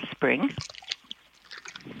it till spring?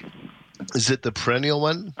 Is it the perennial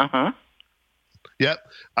one? Uh-huh. Yep.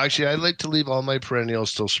 Actually, I like to leave all my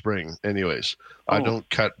perennials till spring anyways. Oh. I don't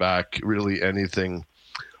cut back really anything.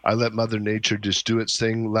 I let Mother Nature just do its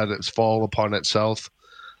thing, let it fall upon itself,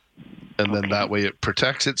 and then that way it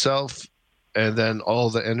protects itself, and then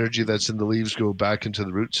all the energy that's in the leaves go back into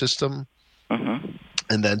the root system. Mm-hmm.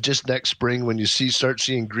 And then just next spring, when you start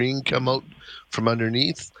seeing green come out from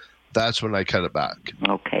underneath, that's when I cut it back.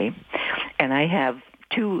 Okay. And I have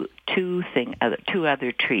two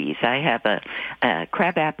other trees. I have a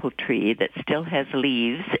crabapple tree that still has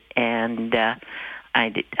leaves, and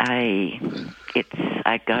I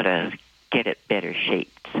gotta get it better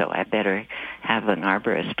shaped. So I better have an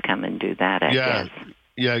arborist come and do that. I guess.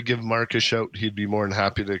 Yeah, give Mark a shout. He'd be more than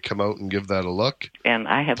happy to come out and give that a look. And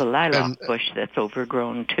I have a lilac bush that's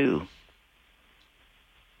overgrown too.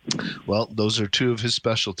 Well, those are two of his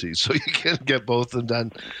specialties, so you can get both of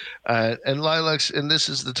them done. And lilacs, and this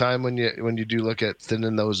is the time when you do look at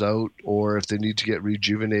thinning those out, or if they need to get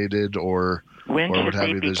rejuvenated, or when or should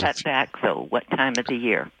they be cut back? Though, what time of the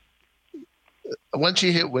year? Once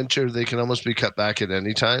you hit winter, they can almost be cut back at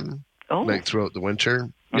any time, like throughout the winter.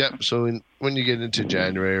 Mm-hmm. Yeah. So when you get into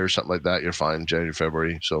January or something like that, you're fine. January,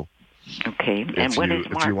 February. So okay. And what is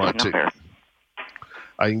Mark's number?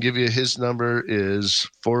 I can give you his number is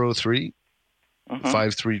 403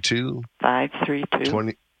 532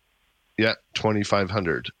 532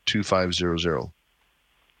 2500 2500.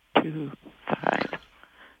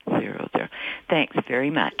 2500. Thanks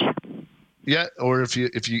very much. Yeah, or if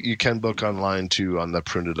you can book online too on the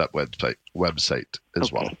Printed Up website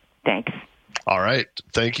as well. Thanks. All right.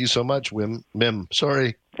 Thank you so much, Mim.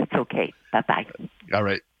 Sorry. It's okay. Bye-bye. All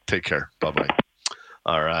right. Take care. Bye-bye.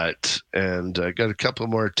 All right. And I got a couple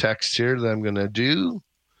more texts here that I'm going to do.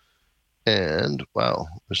 And, wow,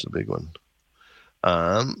 there's the big one.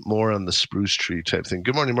 More on the spruce tree type thing.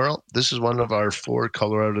 Good morning, Merle. This is one of our 4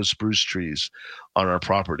 Colorado spruce trees on our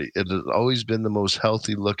property. It has always been the most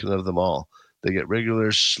healthy looking of them all. They get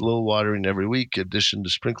regular, slow watering every week, addition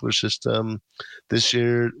to sprinkler system. This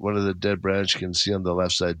year, one of the dead branch you can see on the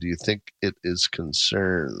left side. Do you think it is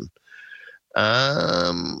concern?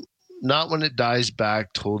 Not when it dies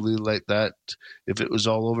back totally like that. If it was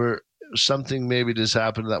all over, something maybe just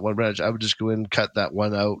happened to that one branch, I would just go in and cut that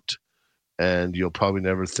one out, and you'll probably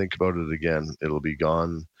never think about it again. It'll be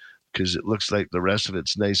gone because it looks like the rest of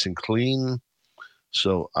it's nice and clean.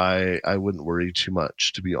 So I wouldn't worry too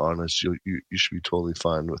much, to be honest. You should be totally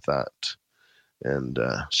fine with that. And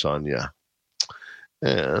Sonia,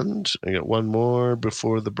 And I got one more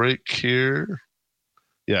before the break here.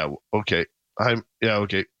 Yeah, okay.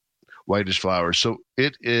 Okay. Whitish flowers. So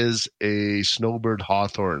it is a snowbird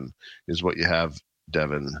hawthorn is what you have,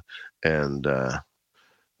 Devin. And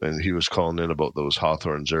he was calling in about those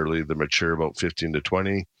hawthorns early. They're mature about 15 to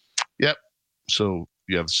 20. Yep. So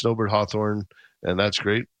you have snowbird hawthorn, and that's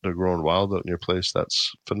great. They're growing wild out in your place.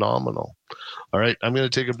 That's phenomenal. All right, I'm going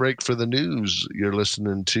to take a break for the news. You're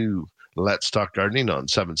listening to Let's Talk Gardening on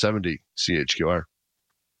 770 CHQR.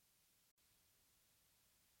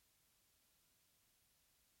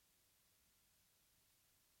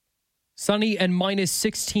 Sunny and minus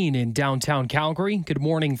 16 in downtown Calgary. Good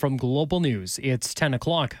morning from Global News. It's 10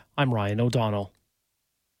 o'clock. I'm Ryan O'Donnell.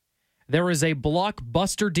 There is a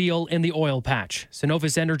blockbuster deal in the oil patch.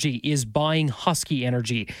 Cenovus Energy is buying Husky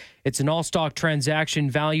Energy. It's an all-stock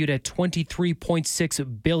transaction valued at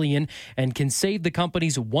 $23.6 billion and can save the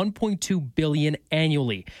company's $1.2 billion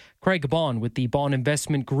annually. Craig Bond with the Bond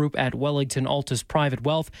Investment Group at Wellington Altus Private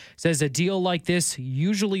Wealth says a deal like this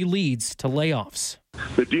usually leads to layoffs.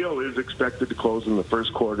 The deal is expected to close in the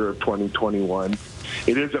first quarter of 2021.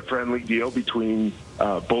 It is a friendly deal between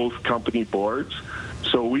both company boards.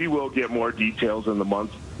 So we will get more details in the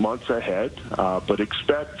months ahead, but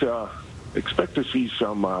expect to see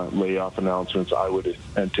some layoff announcements, I would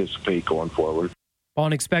anticipate, going forward.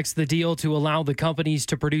 Bond expects the deal to allow the companies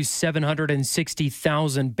to produce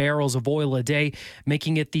 760,000 barrels of oil a day,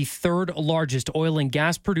 making it the third largest oil and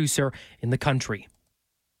gas producer in the country.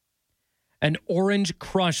 An orange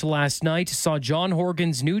crush last night saw John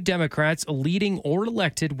Horgan's New Democrats leading or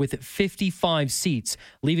elected with 55 seats,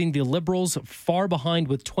 leaving the Liberals far behind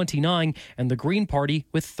with 29 and the Green Party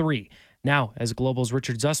with 3. Now, as Global's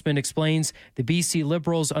Richard Zussman explains, the BC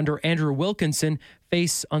Liberals under Andrew Wilkinson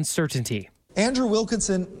face uncertainty. Andrew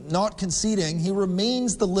Wilkinson not conceding. He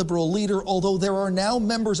remains the Liberal leader, although there are now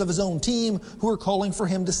members of his own team who are calling for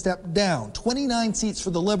him to step down. 29 seats for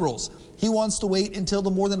the Liberals. He wants to wait until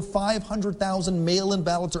the more than 500,000 mail-in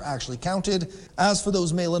ballots are actually counted. As for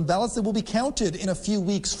those mail-in ballots, they will be counted in a few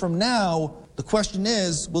weeks from now. The question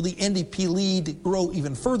is, will the NDP lead grow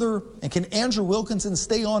even further? And can Andrew Wilkinson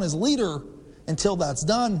stay on as leader until that's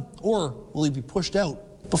done? Or will he be pushed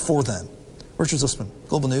out before then? Richard Zussman,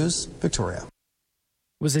 Global News, Victoria.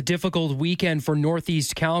 It was a difficult weekend for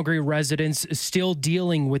Northeast Calgary residents still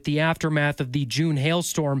dealing with the aftermath of the June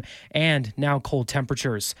hailstorm and now cold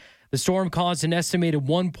temperatures. The storm caused an estimated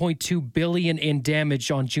 $1.2 billion in damage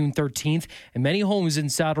on June 13th, and many homes in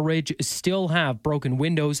Saddle Ridge still have broken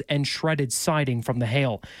windows and shredded siding from the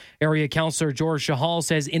hail. Area Councillor George Shahal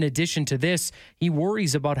says in addition to this, he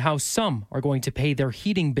worries about how some are going to pay their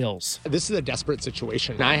heating bills. This is a desperate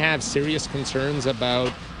situation. I have serious concerns about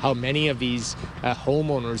how many of these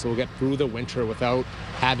homeowners will get through the winter without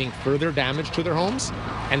having further damage to their homes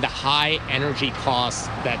and the high energy costs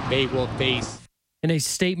that they will face. In a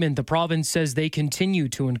statement, the province says they continue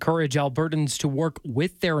to encourage Albertans to work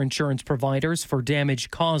with their insurance providers for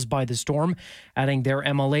damage caused by the storm, adding their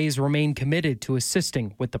MLAs remain committed to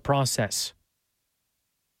assisting with the process.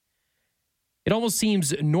 It almost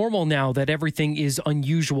seems normal now that everything is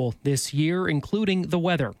unusual this year, including the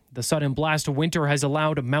weather. The sudden blast of winter has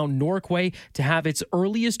allowed Mount Norquay to have its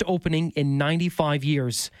earliest opening in 95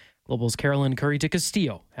 years. Global's Carolyn Curry de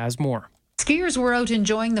Castillo has more. Skiers were out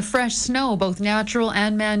enjoying the fresh snow, both natural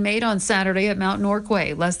and man-made, on Saturday at Mount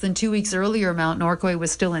Norquay. Less than 2 weeks earlier, Mount Norquay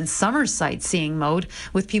was still in summer sightseeing mode,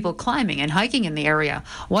 with people climbing and hiking in the area.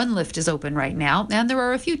 One lift is open right now, and there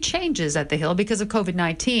are a few changes at the hill because of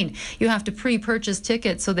COVID-19. You have to pre-purchase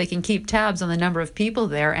tickets so they can keep tabs on the number of people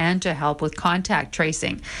there and to help with contact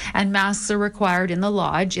tracing. And masks are required in the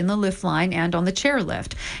lodge, in the lift line, and on the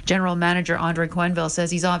chairlift. General Manager Andre Quenville says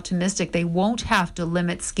he's optimistic they won't have to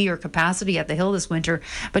limit skier capacity at the hill this winter,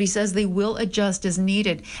 but he says they will adjust as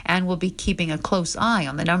needed and will be keeping a close eye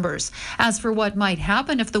on the numbers. As for what might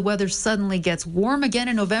happen if the weather suddenly gets warm again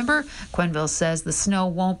in November, Quenville says the snow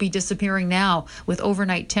won't be disappearing now, with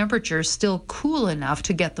overnight temperatures still cool enough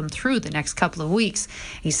to get them through the next couple of weeks.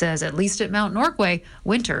 He says at least at Mount Norquay,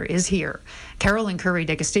 winter is here. Carolyn Curry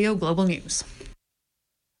de Castillo, Global News.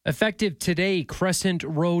 Effective today, Crescent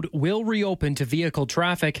Road will reopen to vehicle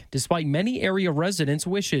traffic despite many area residents'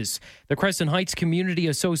 wishes. The Crescent Heights Community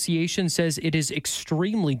Association says it is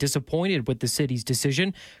extremely disappointed with the city's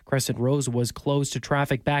decision. Crescent Road was closed to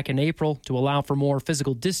traffic back in April to allow for more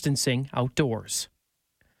physical distancing outdoors.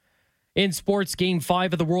 In sports, Game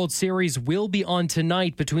 5 of the World Series will be on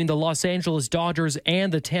tonight between the Los Angeles Dodgers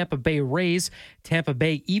and the Tampa Bay Rays. Tampa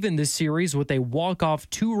Bay evened this series with a walk-off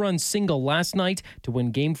 2-run single last night to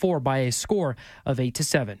win Game 4 by a score of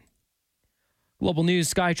 8-7. Global News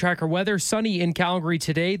Sky Tracker weather. Sunny in Calgary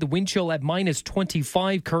today. The wind chill at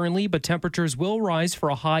 -25 currently, but temperatures will rise for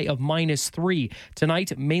a high of -3.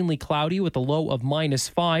 Tonight, mainly cloudy with a low of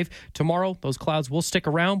 -5. Tomorrow, those clouds will stick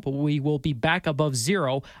around, but we will be back above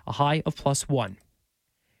zero, a high of +1.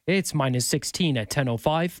 It's -16 at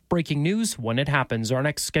 10:05. Breaking news when it happens. Our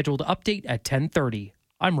next scheduled update at 10:30.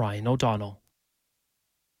 I'm Ryan O'Donnell.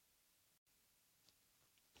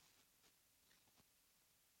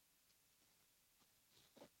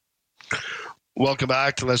 Welcome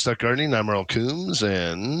back to Let's Talk Gardening. I'm Earl Coombs,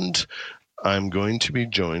 and I'm going to be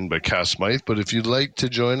joined by Kath Smythe. But if you'd like to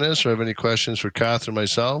join us or have any questions for Kath or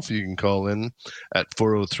myself, you can call in at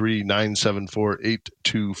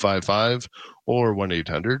 403-974-8255 or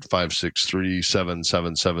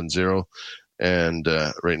 1-800-563-7770. And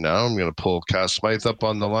right now, I'm going to pull Kath Smythe up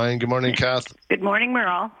on the line. Good morning, Kath. Good morning,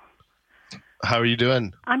 Merle. How are you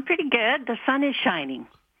doing? I'm pretty good. The sun is shining.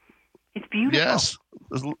 It's beautiful. Yes.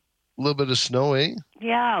 There's a little bit of snow, eh?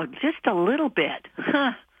 Yeah, just a little bit.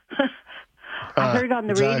 I heard on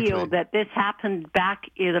the radio that this happened back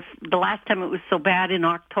in the last time it was so bad in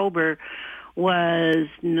October was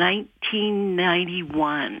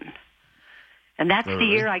 1991. And that's the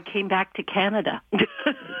year I came back to Canada.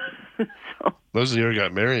 That was the year I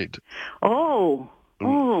got married. I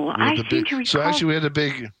seem to recall. So actually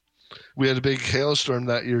we had a big hailstorm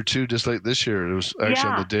that year too, just like this year. It was actually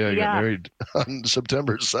on the day I got married on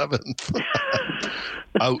September 7th.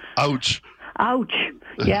 Ouch. Ouch.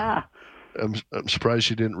 Yeah. I'm surprised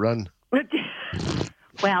she didn't run.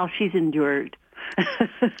 Well, she's endured.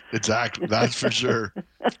 Exactly. That's for sure.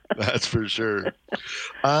 That's for sure.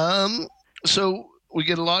 So we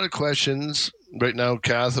get a lot of questions right now,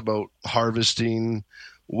 Kath, about harvesting,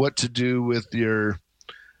 what to do with your,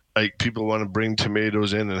 like, people want to bring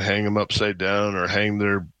tomatoes in and hang them upside down or hang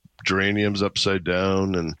their geraniums upside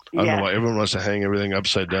down. And I don't know why everyone wants to hang everything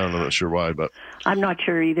upside down. I'm not sure why, but I'm not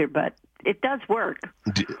sure either, but it does work.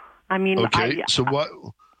 I mean, okay. So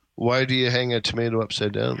why do you hang a tomato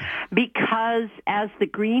upside down? Because as the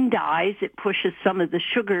green dies, it pushes some of the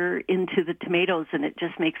sugar into the tomatoes, and it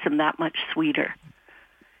just makes them that much sweeter.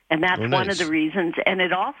 And that's one of the reasons. And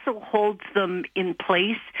it also holds them in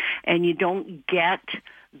place, and you don't get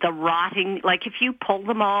the rotting. Like if you pull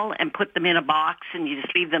them all and put them in a box and you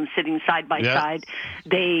just leave them sitting side by side,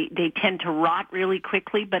 they tend to rot really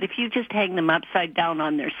quickly. But if you just hang them upside down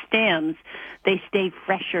on their stems, they stay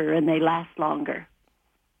fresher and they last longer.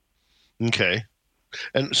 Okay.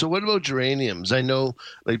 And so what about geraniums? I know,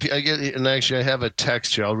 like, I have a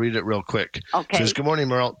text here. I'll read it real quick. Okay. It says, good morning,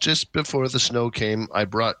 Merle. Just before the snow came, I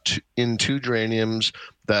brought in 2 geraniums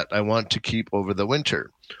that I want to keep over the winter.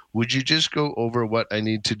 Would you just go over what I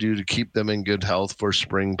need to do to keep them in good health for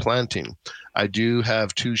spring planting? I do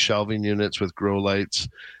have 2 shelving units with grow lights,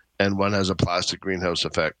 and one has a plastic greenhouse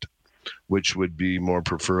effect. Which would be more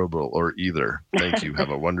preferable, or either? Thank you.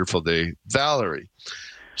 Have a wonderful day. Valerie.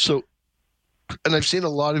 So, and I've seen a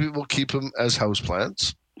lot of people keep them as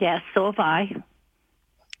houseplants. Yes, so have I.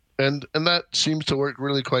 And that seems to work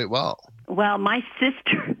really quite well. Well, my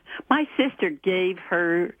sister gave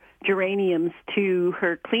her geraniums to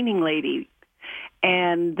her cleaning lady,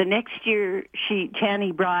 and the next year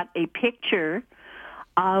Chani brought a picture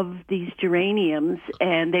of these geraniums,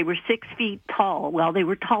 and they were 6 feet tall. Well, they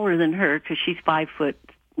were taller than her because she's 5'1"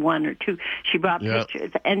 or 2. She brought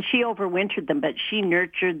pictures, and she overwintered them, but she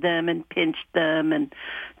nurtured them and pinched them and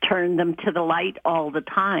turned them to the light all the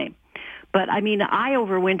time. But I mean, I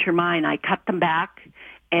overwinter mine. I cut them back,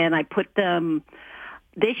 and I put them.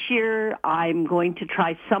 This year, I'm going to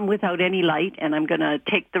try some without any light, and I'm going to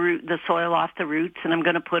take the soil off the roots, and I'm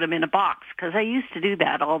going to put them in a box, because I used to do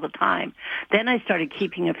that all the time. Then I started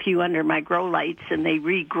keeping a few under my grow lights, and they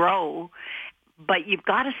regrow. But you've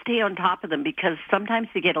got to stay on top of them, because sometimes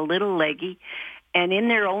they get a little leggy, and in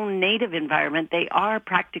their own native environment, they are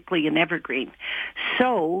practically an evergreen.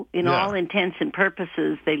 So, in all intents and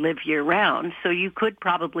purposes, they live year-round, so you could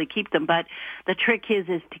probably keep them. But the trick is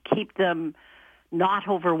to keep them not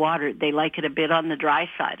overwatered. They like it a bit on the dry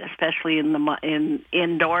side, especially in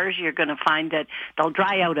indoors. You're going to find that they'll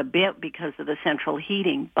dry out a bit because of the central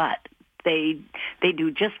heating, but they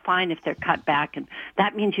do just fine if they're cut back, and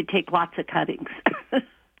that means you take lots of cuttings.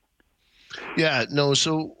 Yeah, no.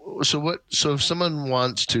 So if someone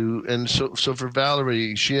wants to, and so for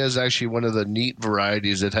Valerie, she has actually one of the neat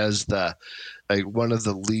varieties that has one of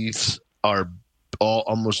the leaves are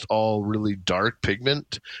almost all really dark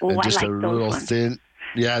pigment, and just a little thin.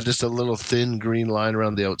 Yeah, just a little thin green line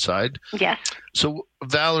around the outside. Yes. So,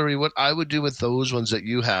 Valerie, what I would do with those ones that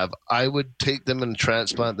you have, I would take them and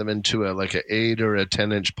transplant them into like an 8 or a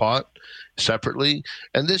 10-inch pot, separately,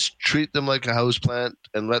 and just treat them like a house plant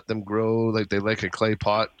and let them grow like they like a clay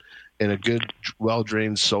pot in a good,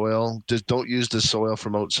 well-drained soil. Just don't use the soil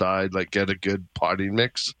from outside. Like, get a good potting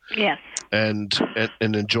mix. Yes. And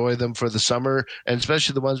enjoy them for the summer, and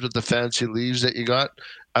especially the ones with the fancy leaves that you got.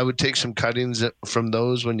 I would take some cuttings from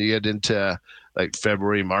those when you get into like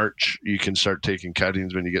February, March. You can start taking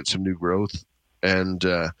cuttings when you get some new growth, and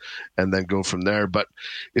then go from there. But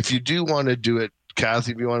if you do want to do it,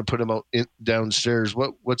 Kathy, if you want to put them out downstairs,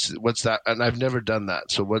 what's that? And I've never done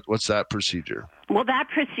that. So what's that procedure? Well, that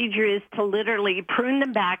procedure is to literally prune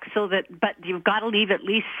them back but you've got to leave at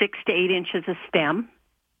least 6 to 8 inches of stem.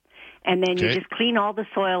 And then you just clean all the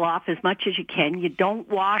soil off as much as you can. You don't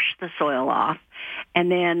wash the soil off.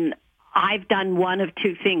 And then I've done one of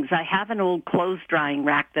two things. I have an old clothes drying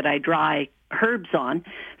rack that I dry herbs on.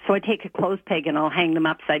 So I take a clothes peg and I'll hang them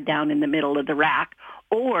upside down in the middle of the rack.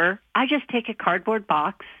 Or I just take a cardboard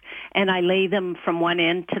box and I lay them from one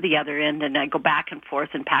end to the other end, and I go back and forth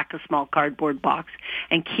and pack a small cardboard box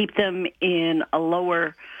and keep them in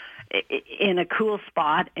a cool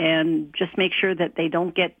spot, and just make sure that they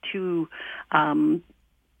don't get too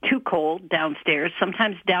cold downstairs.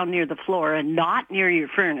 Sometimes down near the floor and not near your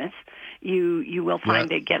furnace, you will find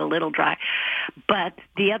they get a little dry. But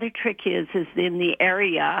the other trick is in the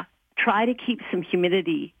area, try to keep some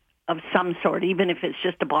humidity of some sort, even if it's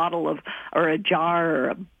just a bottle or a jar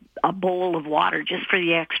or a bowl of water, just for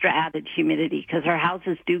the extra added humidity, because our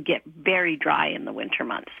houses do get very dry in the winter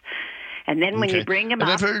months. And then when you bring them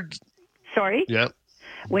up, sorry,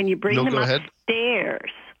 when you bring them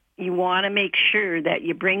upstairs, you want to make sure that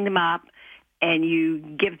you bring them up and you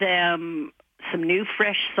give them some new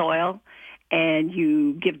fresh soil, and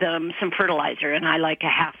you give them some fertilizer. And I like a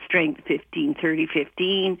half strength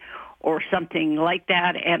 15-30-15 or something like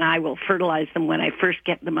that, and I will fertilize them when I first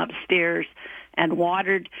get them upstairs and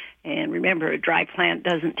watered. And remember, a dry plant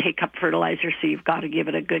doesn't take up fertilizer, so you've got to give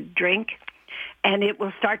it a good drink. And it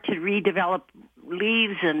will start to redevelop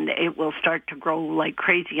leaves, and it will start to grow like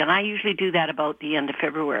crazy. And I usually do that about the end of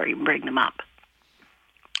February and bring them up.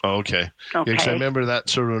 Oh, okay. Yeah, 'cause I remember that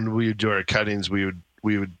sort of when we would do our cuttings, we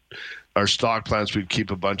would our stock plants, we'd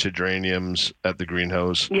keep a bunch of geraniums at the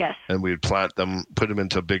greenhouse. Yes. And we'd plant them, put them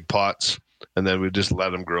into big pots, and then we'd just let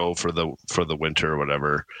them grow for the winter or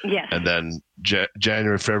whatever. Yes. And then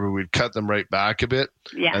January, February, we'd cut them right back a bit.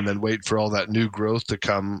 Yeah. And then wait for all that new growth to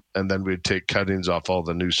come, and then we'd take cuttings off all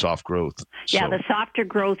the new soft growth. Yeah, the softer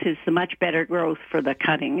growth is the much better growth for the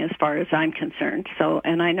cutting, as far as I'm concerned. So,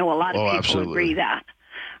 and I know a lot of people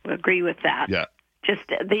agree with that. Yeah. Just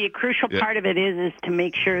the crucial part of it is to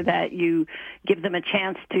make sure that you give them a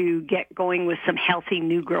chance to get going with some healthy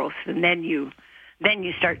new growth, and then you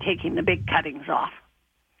start taking the big cuttings off.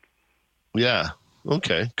 Yeah.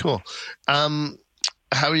 Okay, cool.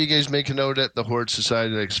 How are you guys making out at the Hort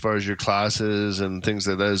Society, like, as far as your classes and things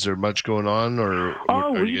like that? Is there much going on, or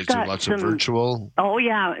are you guys doing lots of virtual? Oh,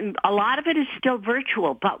 yeah. A lot of it is still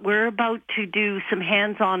virtual, but we're about to do some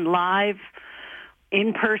hands-on live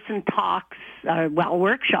in-person talks,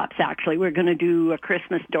 workshops, actually. We're going to do a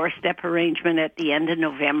Christmas doorstep arrangement at the end of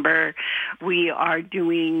November. We are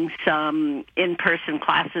doing some in-person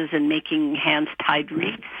classes and making hands-tied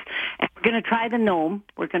wreaths. And we're going to try the gnome.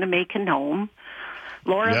 We're going to make a gnome.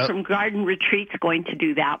 Laura from Garden Retreat's going to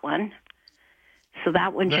do that one. So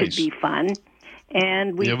that one should be fun.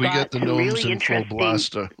 And we got the some gnomes really in interesting... full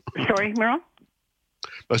blast. Sorry, Merle?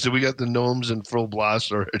 I said we got the gnomes in full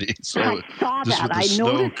blast already. So I saw that. I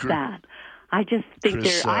noticed that. I just think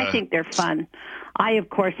I think they're fun. I, of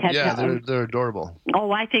course, had they're adorable.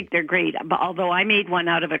 Oh, I think they're great. But although I made one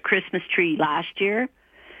out of a Christmas tree last year,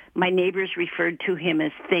 my neighbors referred to him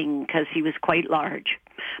as Thing because he was quite large.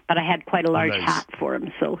 But I had quite a large hat for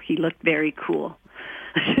him, so he looked very cool.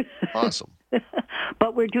 Awesome.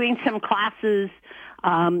 But we're doing some classes.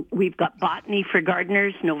 We've got Botany for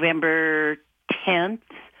Gardeners, November 10th.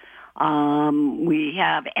 We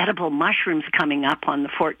have edible mushrooms coming up on the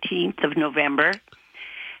 14th of November.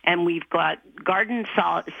 And we've got garden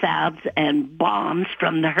salves and balms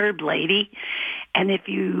from the Herb Lady. And if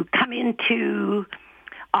you come into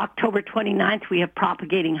October 29th, we have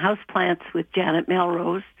Propagating Houseplants with Janet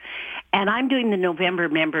Melrose. And I'm doing the November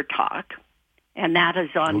member talk. And that is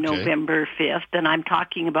on November 5th. And I'm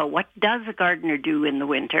talking about what does a gardener do in the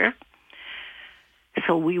winter.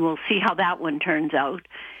 So we will see how that one turns out.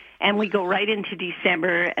 And we go right into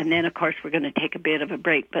December, and then, of course, we're going to take a bit of a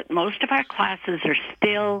break. But most of our classes are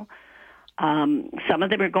still, some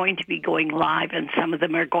of them are going to be going live, and some of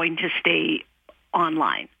them are going to stay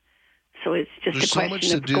online. So it's just a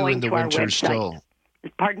question of going to our website. Still.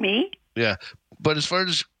 Pardon me? Yeah. But as far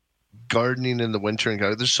as gardening in the winter and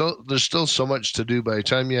there's still so much to do. By the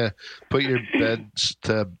time you put your beds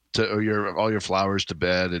or all your flowers to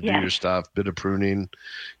bed and do your stuff, bit of pruning,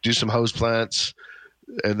 do some house plants,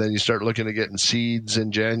 and then you start looking at getting seeds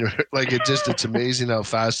in January. Like it's amazing how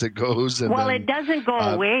fast it goes. And it doesn't go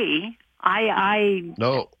away.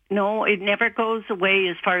 No, it never goes away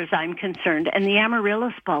as far as I'm concerned. And the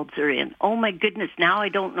amaryllis bulbs are in. Oh my goodness! Now I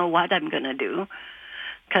don't know what I'm going to do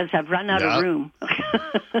because I've run out of room.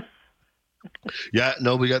 Yeah,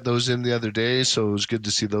 no, we got those in the other day, so it was good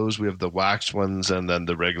to see those. We have the waxed ones and then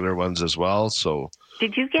the regular ones as well. So,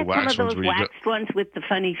 did you get some of those waxed ones with the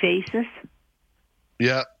funny faces?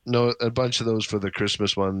 Yeah, no, a bunch of those for the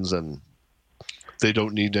Christmas ones, and they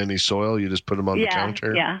don't need any soil. You just put them on the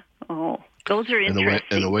counter. Yeah. Oh, those are interesting.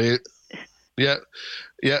 And away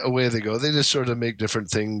they go. They just sort of make different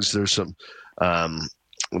things. There's some,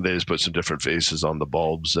 they just put some different faces on the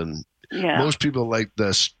bulbs, and most people like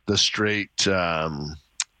the straight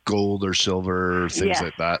gold or silver, things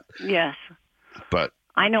like that. Yes. But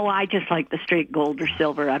I know I just like the straight gold or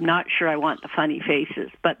silver. I'm not sure I want the funny faces,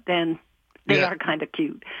 but then they are kind of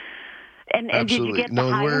cute. And did you get the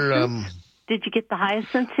hyacinths? Did you get the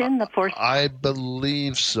hyacinths in the fourth? I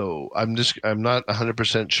believe so. I'm not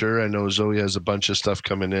 100% sure. I know Zoe has a bunch of stuff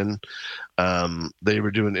coming in. They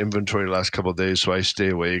were doing inventory the last couple of days, so I stay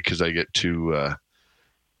away because I get too.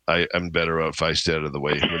 I'm better if I stay out of the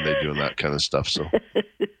way when they're doing that kind of stuff. So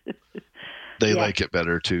they like it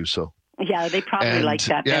better too. So they probably like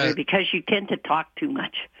that better because you tend to talk too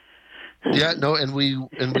much. And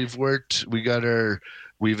we've worked.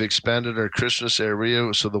 We've expanded our Christmas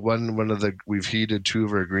area. So we've heated 2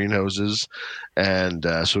 of our greenhouses, and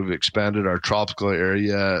so we've expanded our tropical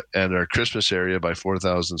area and our Christmas area by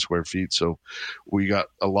 4,000 square feet. So we got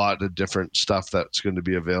a lot of different stuff that's going to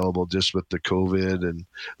be available just with the COVID, and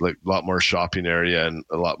like a lot more shopping area and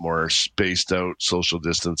a lot more spaced out social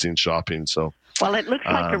distancing shopping. So. Well, it looks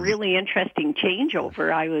like a really interesting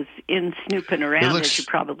changeover. I was in snooping around, as you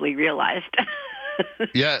probably realized.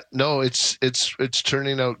 It's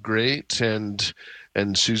turning out great, and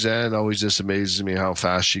Suzanne always just amazes me how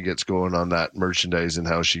fast she gets going on that merchandise and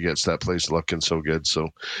how she gets that place looking so good. So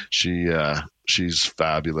she's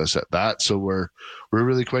fabulous at that. So we're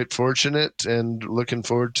really quite fortunate and looking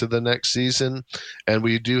forward to the next season. And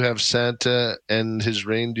we do have Santa and his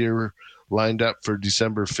reindeer lined up for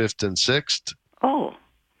December 5th and 6th. Oh.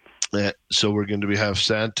 So we're going to have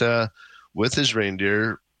Santa with his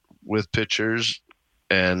reindeer with pictures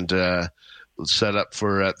and set up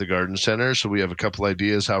at the garden center. So we have a couple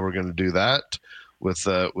ideas how we're going to do that with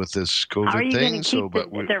this COVID thing. How are you going to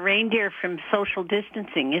keep the reindeer from social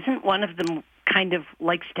distancing? Isn't one of them kind of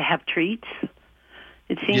likes to have treats?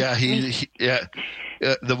 It seems.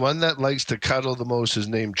 The one that likes to cuddle the most is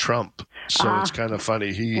named Trump. So it's kind of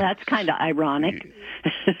funny. That's kind of ironic.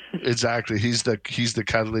 Exactly. He's the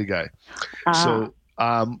cuddly guy.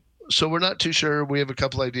 So we're not too sure. We have a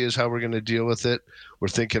couple ideas how we're going to deal with it. We're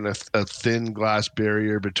thinking a thin glass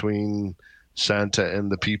barrier between Santa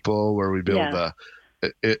and the people where we build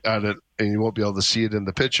and you won't be able to see it in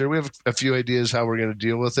the picture. We have a few ideas how we're going to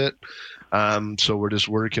deal with it. So we're just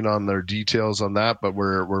working on their details on that, but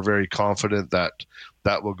we're very confident that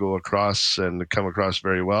will go across and come across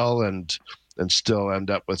very well and still end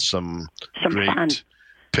up with some great fun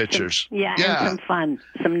pictures. And some fun,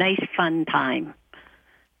 some nice fun time.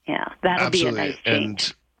 Yeah, that'll Absolutely. Be a nice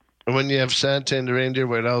change. And when you have Santa and the reindeer,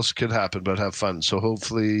 what else could happen but have fun? So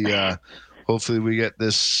hopefully we get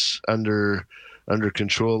this under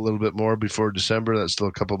control a little bit more before December. That's still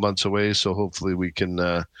a couple months away, so hopefully we can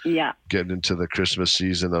get into the Christmas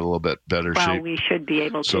season in a little bit better shape. Well, we should be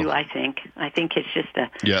able to, I think. I think it's just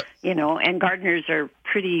and gardeners are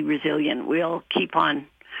pretty resilient. We'll keep on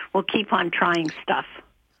trying stuff.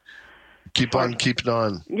 Keep on keeping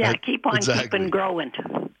on. Yeah, keep on keeping growing.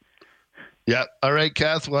 Yeah. All right,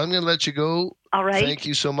 Kath. Well, I'm going to let you go. All right. Thank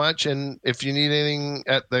you so much. And if you need anything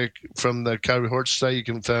from the Calgary Hort Society, you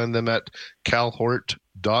can find them at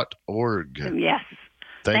calhort.org. Yes.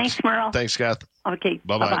 Thanks, Merle. Thanks, Kath. Okay.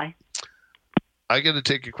 Bye-bye. I got to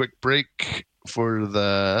take a quick break for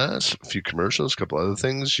a few commercials, a couple other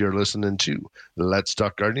things. You're listening to Let's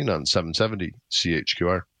Talk Gardening on 770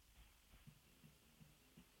 CHQR.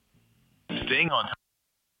 Staying on.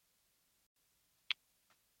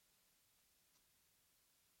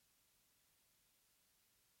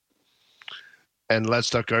 And Let's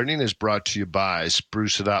Talk Gardening is brought to you by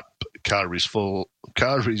Spruce It Up, Calgary's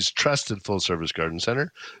trusted full-service garden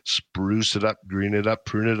center. Spruce it up, green it up,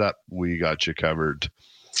 prune it up. We got you covered.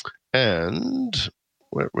 And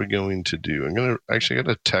what we're going to do, I got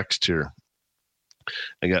a text here.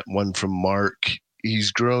 I got one from Mark.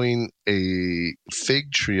 he's growing a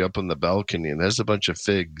fig tree up on the balcony and has a bunch of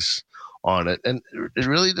figs on it. And it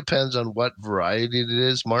really depends on what variety it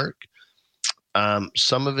is, Mark.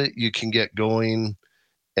 Some of it you can get going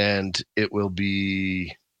and it will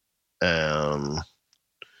be, I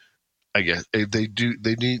guess they do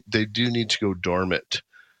need to go dormant,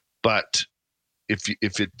 but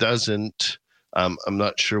if it doesn't, I'm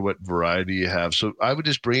not sure what variety you have. So I would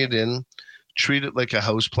just bring it in, treat it like a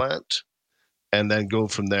house plant, and then go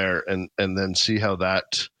from there and then see how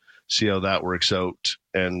that works out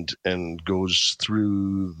and goes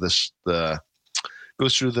through the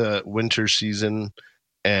winter season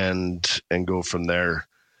and go from there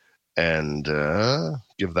and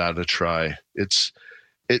give that a try. It's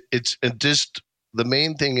just the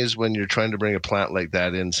main thing is when you're trying to bring a plant like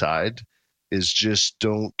that inside is just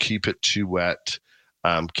don't keep it too wet.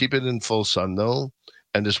 Keep it in full sun though,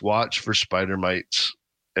 and just watch for spider mites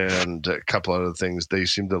and a couple other things. They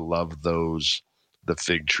seem to love the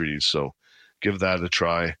fig trees. So give that a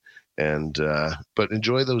try. And but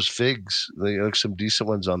enjoy those figs. They look some decent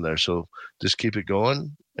ones on there. So just keep it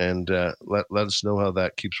going and let us know how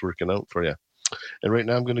that keeps working out for you. And right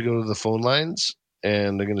now I'm going to go to the phone lines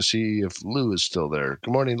and I'm going to see if Lou is still there.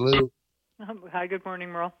 Good morning, Lou. Hi, good morning,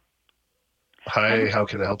 Merle. Hi, how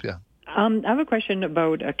can I help you? I have a question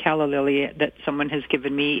about a calla lily that someone has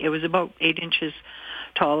given me. It was about 8 inches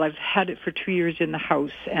tall. I've had it for 2 years in the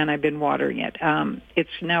house, and I've been watering it.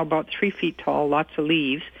 It's now about 3 feet tall, lots of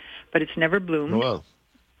leaves, but it's never bloomed. Oh, wow.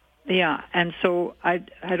 Yeah, and so I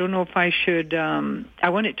don't know if I should. I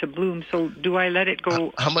want it to bloom, so do I let it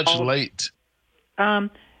go? How much light?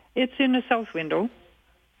 It's in a south window.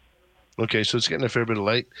 Okay, so it's getting a fair bit of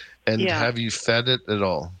light. And have you fed it at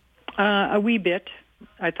all? A wee bit.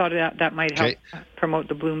 I thought that might help promote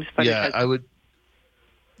the blooms. But I would.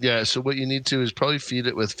 Yeah, so what you need to is probably feed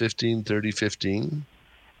it with 15-30-15.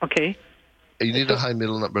 Okay. You need a high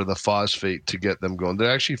middle number of the phosphate to get them going.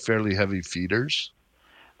 They're actually fairly heavy feeders.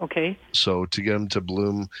 Okay. So to get them to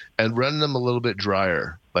bloom and run them a little bit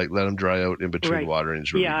drier, like let them dry out in between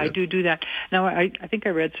waterings. Really good. I do that. Now, I think I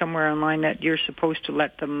read somewhere online that you're supposed to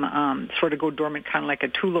let them sort of go dormant, kind of like a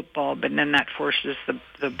tulip bulb, and then that forces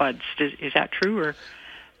the buds. Is that true or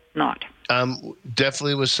not?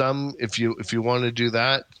 Definitely with some. If you want to do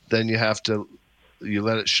that, then you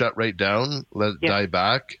let it shut right down, let it die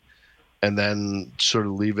back, and then sort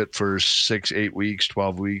of leave it for 6, 8 weeks,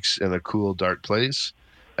 12 weeks in a cool, dark place.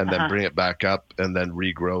 And then bring it back up and then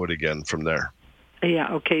regrow it again from there.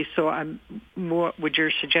 Yeah, okay. So what would your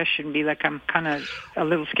suggestion be? Like I'm kind of a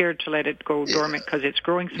little scared to let it go dormant because it's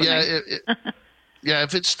growing so nice.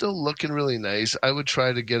 If it's still looking really nice, I would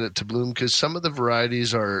try to get it to bloom because some of the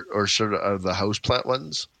varieties are sort of the houseplant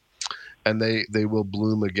ones, and they will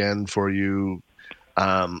bloom again for you.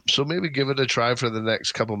 So maybe give it a try for the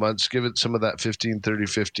next couple months. Give it some of that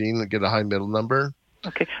 15-30-15 and get a high middle number.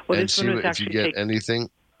 Okay. Well, and see if you get anything.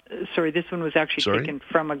 Sorry, this one was actually taken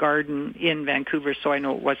from a garden in Vancouver, so I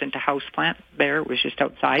know it wasn't a house plant there. It was just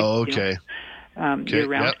outside. Oh, okay. Year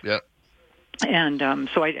round. Yep. And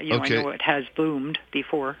so I know it has bloomed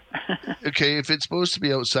before. Okay, if it's supposed to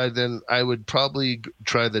be outside, then I would probably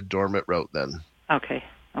try the dormant route then. Okay.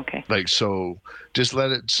 Like, so just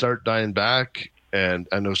let it start dying back. And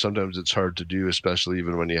I know sometimes it's hard to do, especially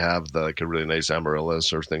even when you have a really nice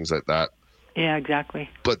amaryllis or things like that. Yeah, exactly.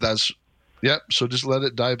 But so just let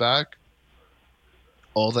it die back.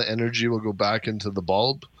 All the energy will go back into the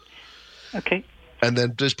bulb. Okay. And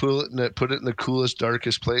then just put it in the coolest,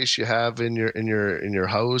 darkest place you have in your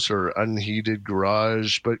house or unheated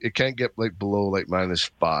garage. But it can't get below -5,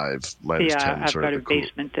 -10. I've got a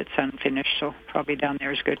basement that's unfinished, so probably down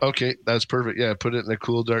there is good. Okay, that's perfect. Yeah, put it in a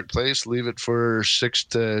cool, dark place. Leave it for 6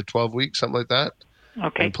 to 12 weeks, something like that.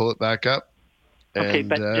 Okay. And pull it back up. Okay, and,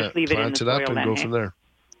 but just leave it in the soil plant it up and go from there.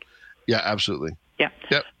 Yeah, absolutely. Yeah.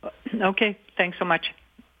 Yep. Okay, thanks so much.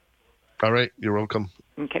 All right, you're welcome.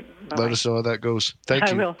 Okay, bye-bye. Let us know how that goes. Thank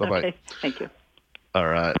you. I will. Bye-bye. Okay, thank you. All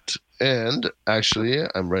right. And actually,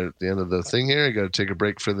 I'm right at the end of the thing here. I got to take a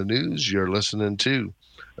break for the news. You're listening to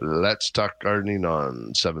Let's Talk Gardening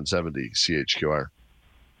on 770 CHQR.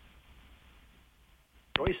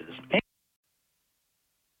 Choices.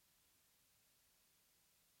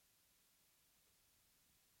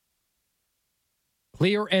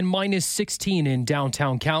 Clear and -16 in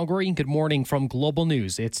downtown Calgary. Good morning from Global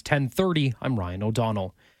News. It's 10:30. I'm Ryan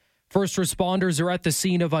O'Donnell. First responders are at the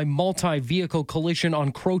scene of a multi-vehicle collision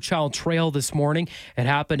on Crowchild Trail this morning. It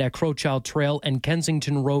happened at Crowchild Trail and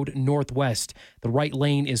Kensington Road Northwest. The right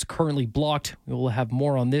lane is currently blocked. We will have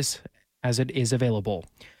more on this as it is available.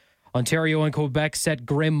 Ontario and Quebec set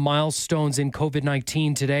grim milestones in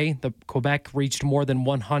COVID-19 today. Quebec reached more than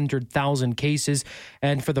 100,000 cases,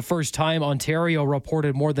 and for the first time, Ontario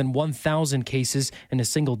reported more than 1,000 cases in a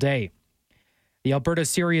single day. The Alberta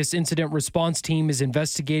Serious Incident Response Team is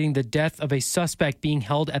investigating the death of a suspect being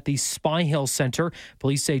held at the Spy Hill Centre.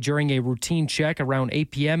 Police say during a routine check around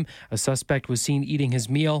 8 p.m., a suspect was seen eating his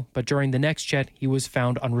meal, but during the next check, he was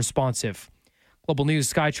found unresponsive. Global News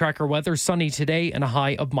Sky Tracker weather, sunny today and a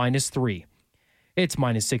high of -3. It's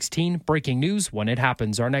 -16. Breaking news when it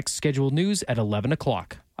happens. Our next scheduled news at 11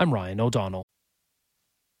 o'clock. I'm Ryan O'Donnell.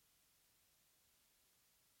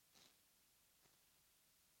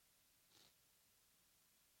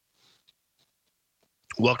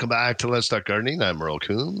 Welcome back to Let's Talk Gardening. I'm Merle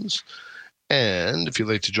Coombs. And if you'd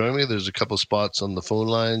like to join me, there's a couple spots on the phone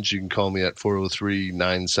lines. You can call me at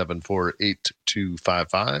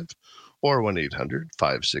 403-974-8255 or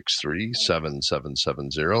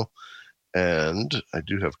 1-800-563-7770. And I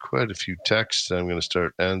do have quite a few texts. I'm going to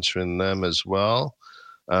start answering them as well.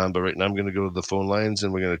 But right now I'm going to go to the phone lines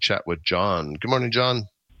and we're going to chat with John. Good morning, John.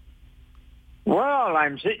 Well,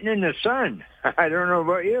 I'm sitting in the sun. I don't know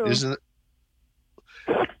about you. Isn't it?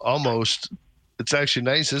 Almost. It's actually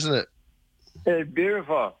nice, isn't it? It's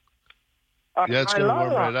beautiful. Yeah, it's going to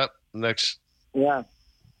warm right up next. Yeah.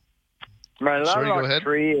 My lilac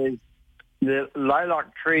tree is, the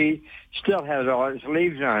lilac tree still has all its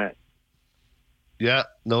leaves on it. Yeah,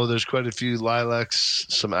 no, there's quite a few lilacs,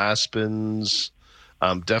 some aspens,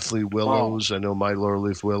 definitely willows. I know my laurel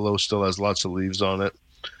leaf willow still has lots of leaves on it.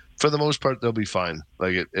 For the most part, they'll be fine.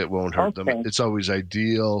 Like it won't hurt them. It's always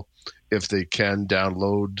ideal if they can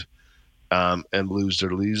download and lose their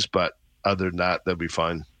leaves, but other than that, they'll be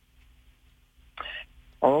fine.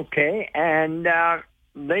 Okay, and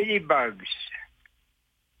ladybugs.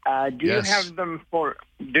 Do they have them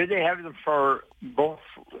for both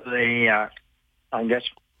the, I guess,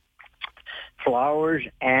 flowers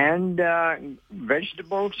and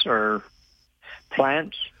vegetables or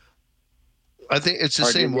plants? I think it's the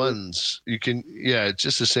same ones. You can, it's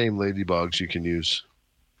just the same ladybugs you can use.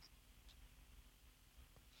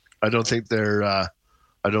 I don't think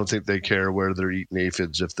they care where they're eating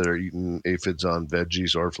aphids, if they're eating aphids on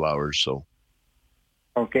veggies or flowers. So.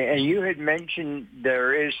 Okay, and you had mentioned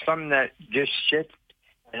there is some that just sit,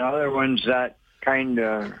 and other ones that kind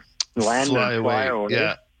of land and fly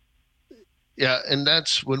away. Yeah, and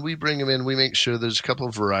that's when we bring them in. We make sure there's a couple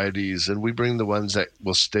of varieties, and we bring the ones that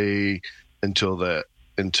will stay until the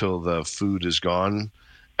food is gone,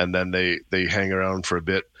 and then they hang around for a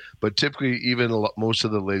bit. But typically, even most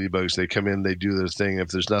of the ladybugs, they come in, they do their thing. If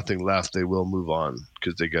there's nothing left, they will move on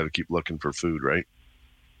because they got to keep looking for food, right?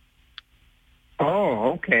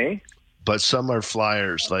 Oh, okay. But some are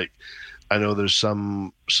flyers. Like I know there's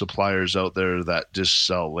some suppliers out there that just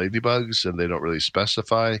sell ladybugs and they don't really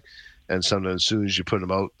specify. And sometimes as soon as you put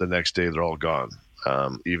them out, the next day they're all gone,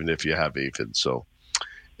 even if you have aphids. So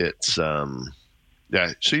it's, so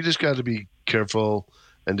you just got to be careful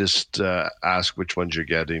and just ask which ones you're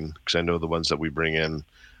getting, because I know the ones that we bring in,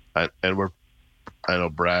 and I know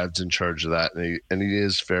Brad's in charge of that, and he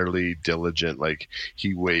is fairly diligent. Like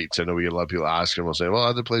he waits. I know we get a lot of people asking, we'll say, well,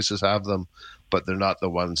 other places have them, but they're not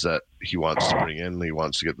the ones that he wants to bring in. He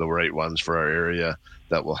wants to get the right ones for our area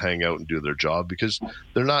that will hang out and do their job, because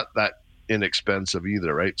they're not that inexpensive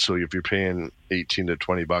either, right? So if you're paying $18 to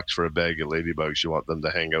 $20 for a bag of ladybugs, you want them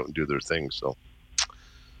to hang out and do their thing. So,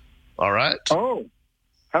 all right. Oh,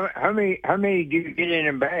 how many do you get in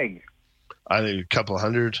a bag? I think a couple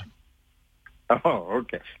hundred. Oh,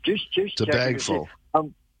 okay. Just it's a bag full.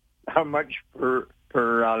 How much per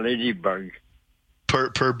ladybug?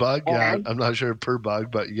 Per bug? Yeah, I'm not sure per bug,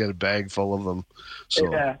 but you get a bag full of them, so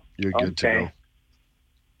you're good to go.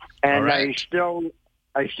 And right. I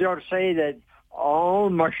still say that all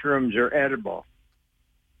mushrooms are edible.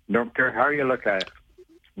 Don't care how you look at it;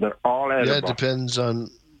 they're all edible. Yeah, it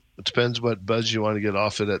depends what buzz you want to get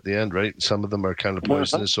off it at the end, right? Some of them are kind of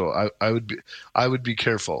poisonous, so I would be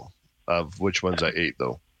careful of which ones I ate,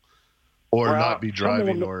 though, or not be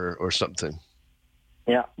driving or something.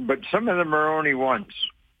 Yeah, but some of them are only once.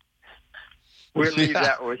 We'll leave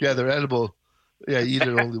that with they're edible. Yeah, you eat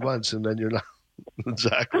it only once, and then you're not.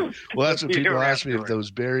 Exactly. Well, that's what people ask me, if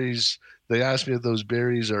those berries. They asked me if those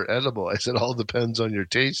berries are edible. I said, all depends on your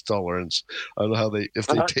taste tolerance, on how if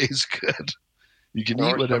they taste good. You can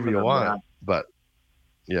eat whatever you want, but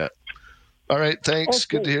yeah. All right, thanks.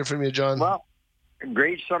 Okay. Good to hear from you, John. Well,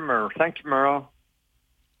 great summer. Thanks, Merle.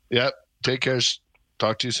 Yep. Take care.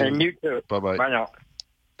 Talk to you soon. And you too. Bye-bye. Bye now.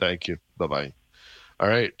 Thank you. Bye-bye. All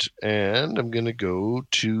right, and I'm going to go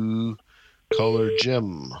to caller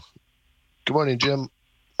Jim. Good morning, Jim.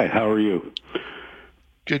 Hi, how are you?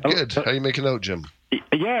 Good. How are you making out, Jim?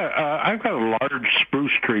 Yeah, I've got a large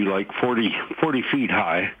spruce tree, like 40 feet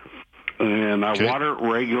high, and I water it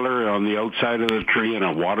regular on the outside of the tree, and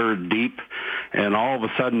I water it deep. And all of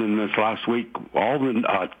a sudden, in this last week,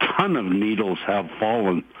 a ton of needles have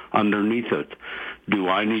fallen underneath it. Do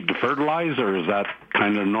I need to fertilize, or is that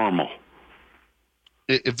kind of normal?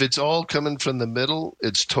 If it's all coming from the middle,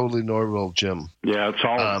 it's totally normal, Jim. Yeah, it's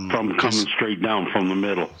all coming straight down from the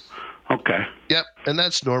middle. Okay. Yep, and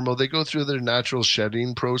that's normal. They go through their natural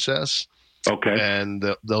shedding process. Okay. And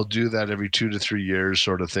they'll do that every 2 to 3 years,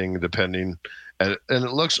 sort of thing, depending. And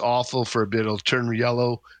it looks awful for a bit. It'll turn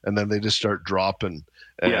yellow, and then they just start dropping.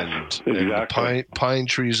 Yes, exactly. And the pine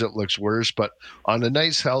trees, it looks worse. But on a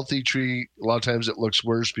nice, healthy tree, a lot of times it looks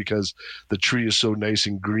worse because the tree is so nice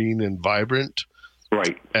and green and vibrant.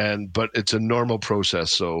 Right. But it's a normal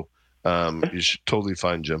process, so you should totally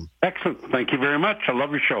fine, Jim. Excellent. Thank you very much. I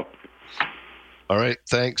love your show. All right.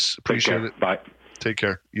 Thanks. Appreciate it. Bye. Take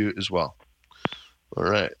care. You as well. All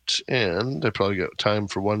right. And I probably got time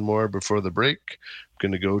for one more before the break. I'm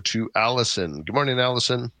going to go to Allison. Good morning,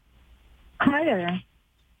 Allison. Hi there.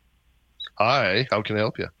 Hi. How can I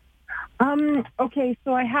help you? Okay,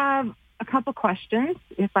 so I have a couple questions,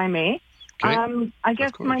 if I may. Okay. I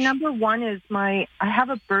guess my number one is I have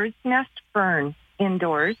a bird's nest fern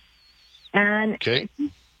indoors, and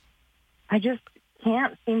I just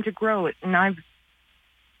can't seem to grow it. And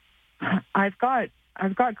I've got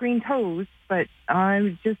green toes, but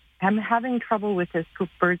I'm having trouble with this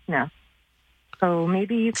bird's nest. So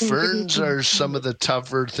maybe you can. Ferns are some of the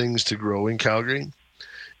tougher things to grow in Calgary.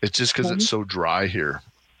 It's just because it's so dry here.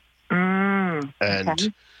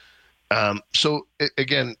 So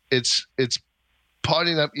again, it's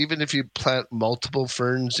potting up. Even if you plant multiple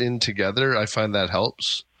ferns in together, I find that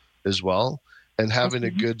helps as well. And having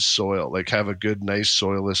a good soil, like have a good, nice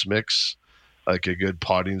soilless mix, like a good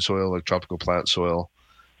potting soil, like tropical plant soil.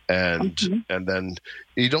 And then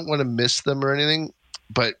you don't want to miss them or anything,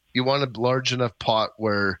 but you want a large enough pot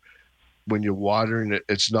where when you're watering it,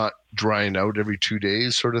 it's not drying out every 2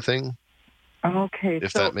 days sort of thing. Okay.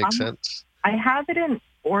 If that makes sense. I have it in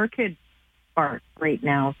orchid bark right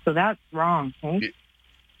now, so that's wrong, okay?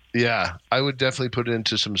 Yeah, I would definitely put it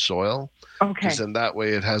into some soil. Okay. Because then that way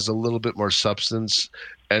it has a little bit more substance,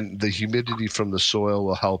 and the humidity from the soil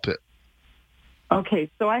will help it.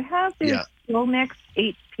 Okay, so I have this Flowmix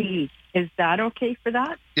HP. Is that okay for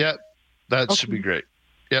that? Yep, that should be great.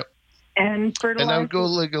 Yep. And fertilizer? And I would go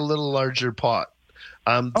like a little larger pot.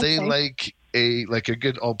 They like a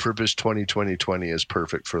good all-purpose 20-20-20 is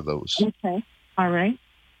perfect for those. Okay, all right.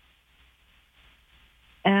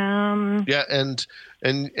 Yeah, and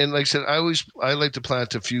like I said, I like to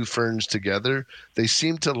plant a few ferns together. They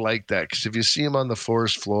seem to like that because if you see them on the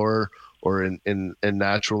forest floor or in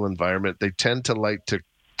natural environment, they tend to like to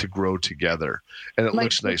grow together, and it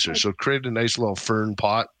looks nicer. So create a nice little fern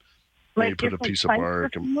pot. Like you put a piece of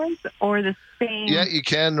bark or the same. Yeah, you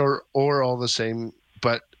can, or all the same.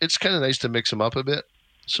 But it's kind of nice to mix them up a bit.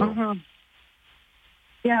 So.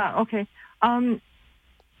 Yeah. Okay.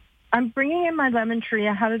 I'm bringing in my lemon tree.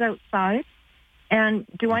 I had it outside. And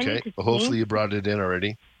do I need to hopefully you brought it in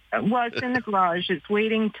already. Well, it's in the garage. It's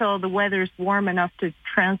waiting till the weather's warm enough to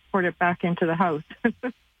transport it back into the house.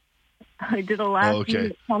 I did a last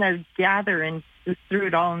minute kind of gather and just threw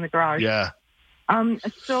it all in the garage. Yeah.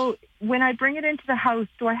 So when I bring it into the house,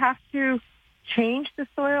 do I have to change the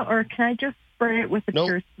soil or can I just spray it with the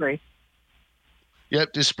Pure Spray?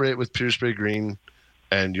 Yep, just spray it with Pure Spray Green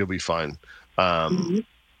and you'll be fine.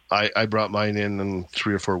 I brought mine in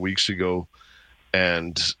 3 or 4 weeks ago,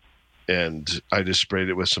 and I just sprayed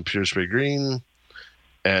it with some Pure Spray Green,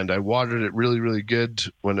 and I watered it really, really good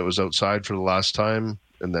when it was outside for the last time,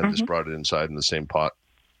 and then just brought it inside in the same pot.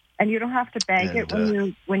 And you don't have to bag it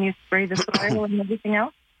when you spray the soil and everything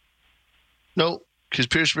else? No, because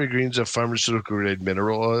Pure Spray Green is a pharmaceutical grade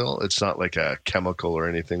mineral oil. It's not like a chemical or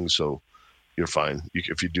anything, so you're fine.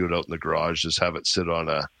 If you do it out in the garage, just have it sit on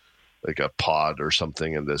a pod or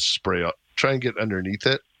something and just spray up. Try and get underneath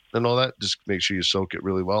it and all that. Just make sure you soak it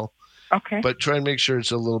really well. Okay. But try and make sure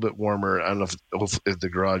it's a little bit warmer. I don't know if the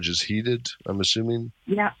garage is heated, I'm assuming.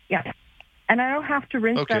 Yeah. And I don't have to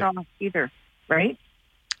rinse that off either, right?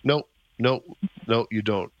 No, you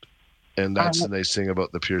don't. And that's the nice thing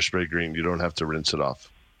about the Pure Spray Green. You don't have to rinse it off.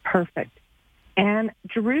 Perfect. And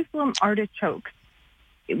Jerusalem artichokes.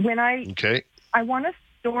 When I want to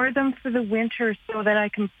store them for the winter so that I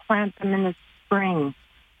can plant them in the spring.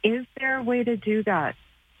 Is there a way to do that?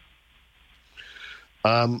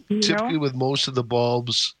 Typically with most of the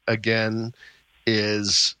bulbs, again,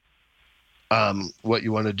 is what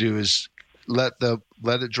you want to do is let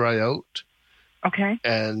it dry out. Okay.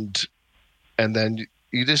 And then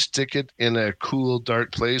you just stick it in a cool,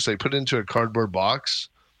 dark place. Like put it into a cardboard box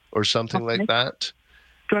or something like that.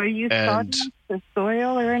 Do I use sawdust or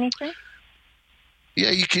soil or anything?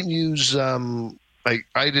 Yeah, you can use like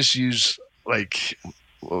I just use like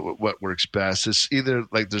what works best. It's either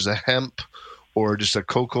like there's a hemp or just a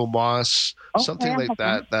cocoa moss, something like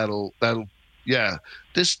that. That'll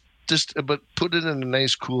just but put it in a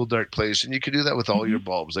nice, cool, dark place, and you can do that with all your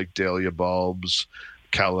bulbs, like dahlia bulbs,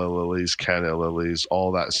 calla lilies, canna lilies,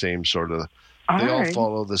 all that same sort of. They all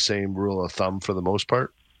follow the same rule of thumb for the most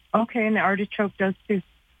part. Okay, and the artichoke does too.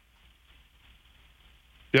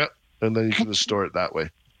 Yep, and then you can just store it that way.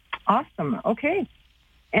 Awesome. Okay,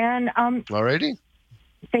 and alrighty.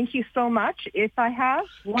 Thank you so much. If I have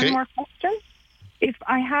one more question, if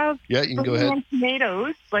I have you can go ahead.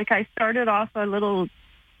 Tomatoes, like I started off a little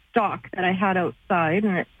stalk that I had outside,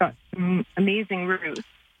 and it's got some amazing roots.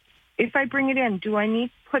 If I bring it in, do I need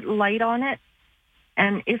to put light on it?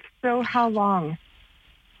 And if so, how long?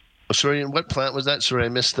 Oh, sorry, and what plant was that? Sorry, I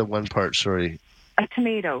missed the one part. Sorry. A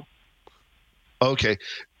tomato. Okay.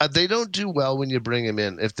 They don't do well when you bring them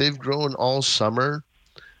in. If they've grown all summer,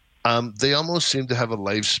 they almost seem to have a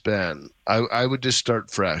lifespan. I would just start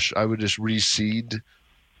fresh. I would just reseed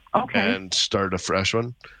and start a fresh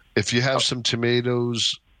one. If you have some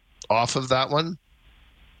tomatoes off of that one,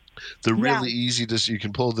 they're really easy to. You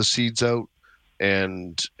can pull the seeds out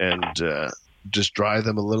and just dry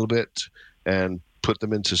them a little bit and put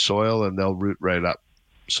them into soil, and they'll root right up.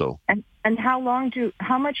 So. And how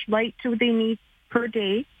much light do they need per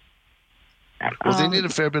day? Well, they need a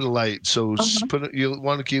fair bit of light, so you'll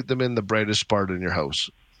want to keep them in the brightest part in your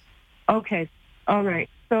house. Okay. All right.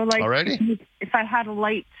 So, like, if I had a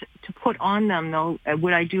light to put on them, though,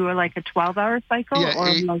 would I do a 12-hour cycle?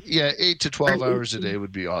 Yeah, 8 to 12 hours a day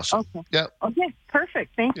would be awesome. Okay. Yeah. Okay,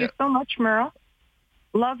 perfect. Thank you so much, Merle.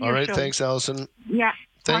 Love your show. All right, thanks, Allison. Yeah.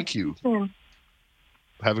 Thank you. Soon.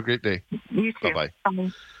 Have a great day. You too. Bye-bye.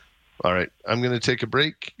 Bye. All right, I'm going to take a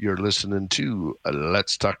break. You're listening to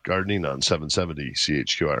Let's Talk Gardening on 770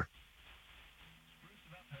 CHQR.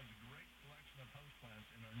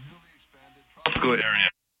 Area.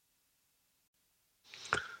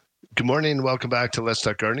 Good morning. Welcome back to Let's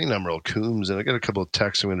Talk Gardening. I'm Earl Coombs, and I got a couple of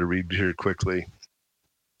texts I'm going to read here quickly.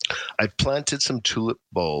 I planted some tulip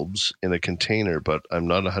bulbs in a container, but I'm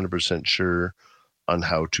not 100% sure on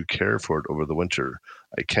how to care for it over the winter.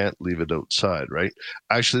 I can't leave it outside, right?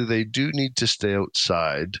 Actually, they do need to stay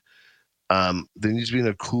outside. They need to be in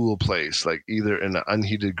a cool place, like either in an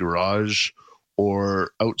unheated garage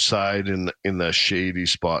or outside in the shady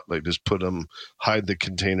spot. Like just hide the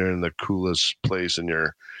container in the coolest place in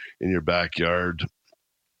your backyard.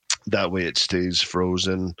 That way it stays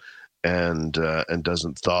frozen and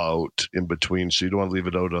doesn't thaw out in between. So you don't want to leave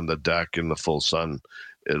it out on the deck in the full sun.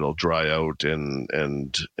 It'll dry out and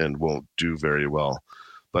won't do very well.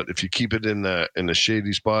 But if you keep it in a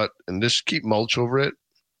shady spot and just keep mulch over it,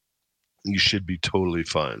 you should be totally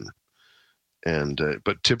fine. And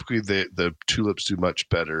but typically the tulips do much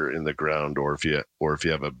better in the ground, or if you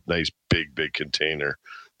have a nice big container,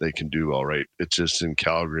 they can do all right. It's just in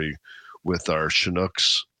Calgary with our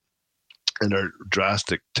Chinooks and our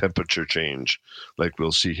drastic temperature change, like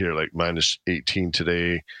we'll see here, like minus 18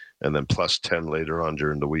 today and then plus 10 later on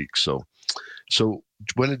during the week. So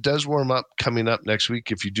when it does warm up coming up next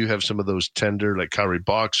week, if you do have some of those tender, like Kauri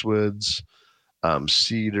boxwoods,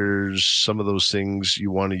 cedars, some of those things, you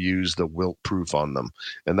want to use the wilt proof on them.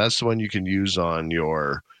 And that's the one you can use on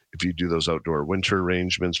if you do those outdoor winter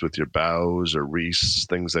arrangements with your boughs or wreaths,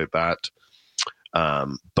 things like that.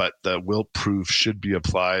 But the wilt proof should be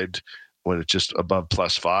applied when it's just above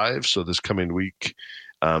 +5. So this coming week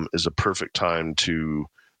is a perfect time to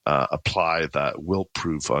apply that wilt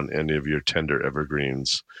proof on any of your tender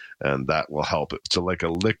evergreens, and that will help. It's like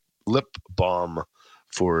a lip balm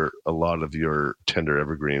for a lot of your tender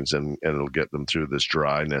evergreens, and it'll get them through this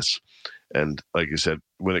dryness. And like you said,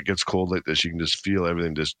 when it gets cold like this, you can just feel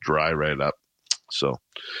everything just dry right up. So,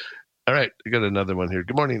 all right, I got another one here.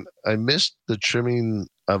 Good morning. I missed the trimming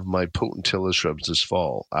of my potentilla shrubs this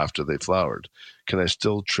fall after they flowered. Can I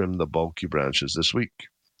still trim the bulky branches this week?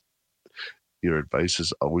 Your advice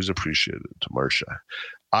is always appreciated, Marcia.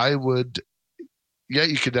 I would,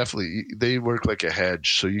 you could definitely, they work like a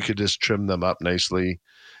hedge, so you could just trim them up nicely,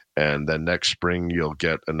 and then next spring you'll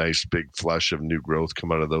get a nice big flush of new growth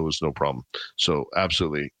come out of those, no problem. So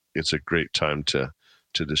absolutely, it's a great time to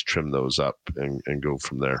just trim those up and go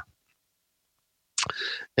from there.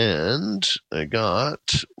 And I got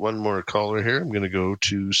one more caller here. I'm going to go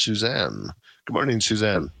to Suzanne. Good morning,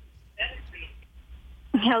 Suzanne.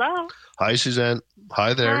 Hello. Hi, Suzanne.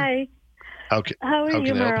 Hi there. Hi. How are can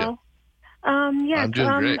you, I help Merle? Yes. I'm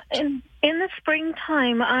doing great. In the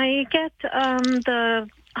springtime, I get the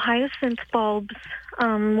hyacinth bulbs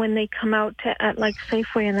when they come out at like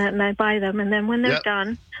Safeway and that, and I buy them. And then when they're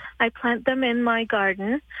done, I plant them in my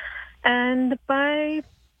garden. And by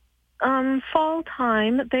fall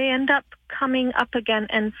time, they end up coming up again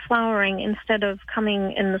and flowering instead of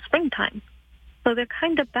coming in the springtime. So they're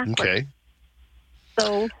kind of backwards. Okay.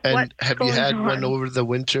 So and have you had on? one over the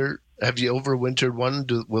winter? Have you overwintered one?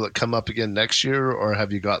 Will it come up again next year, or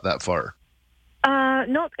have you got that far?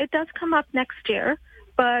 No, it does come up next year,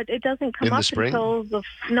 but it doesn't come in up the spring? until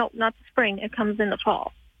no, not the spring. It comes in the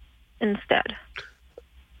fall instead.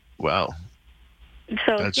 Wow.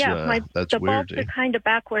 So that's the weird. bulbs are kind of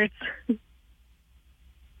backwards.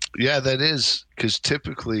 Yeah, that is, because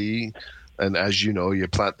typically, and as you know, you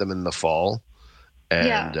plant them in the fall,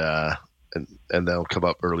 and they'll come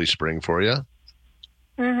up early spring for you.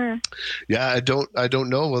 Mm-hmm. Yeah, I don't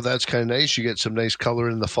know. Well, that's kind of nice. You get some nice color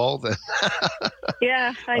in the fall then.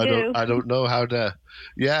 Yeah, I do. I don't know how to.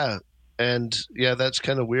 Yeah, and yeah, that's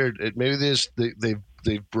kind of weird. Maybe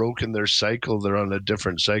they've broken their cycle. They're on a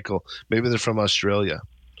different cycle. Maybe they're from Australia,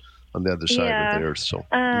 on the other side of the earth. So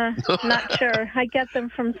not sure. I get them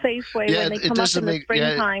from Safeway when they come up in the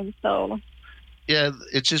springtime. So. Yeah,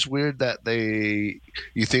 it's just weird that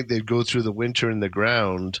you think they'd go through the winter in the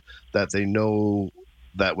ground, that they know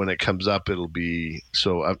that when it comes up it'll be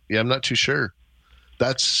so. I'm not too sure.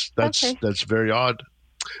 That's very odd.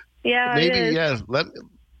 Yeah, maybe it is. Let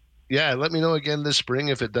me know again this spring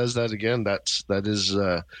if it does that again. That's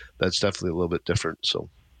definitely a little bit different. So.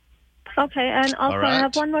 Okay, and also I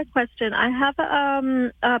have one more question. I have a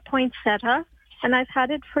poinsettia, and I've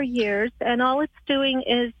had it for years, and all it's doing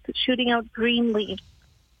is shooting out green leaves,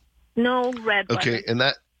 no red ones. Okay, and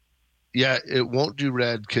that. Yeah, it won't do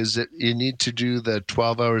red because you need to do the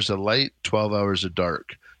 12 hours of light, 12 hours of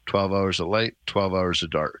dark, 12 hours of light, 12 hours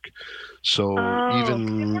of dark. So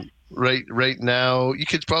even right now, you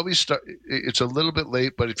could probably start. It's a little bit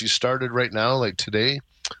late, but if you started right now, like today,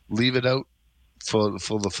 leave it out for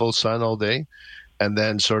the full sun all day, and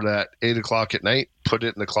then sort of at 8 o'clock at night, put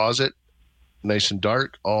it in the closet, nice and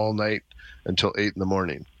dark all night until 8 in the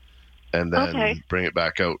morning, and then bring it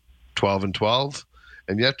back out 12 and 12.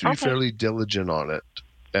 And you have to be fairly diligent on it,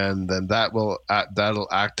 and then that'll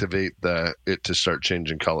activate it to start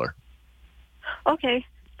changing color. Okay,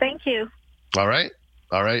 thank you. All right.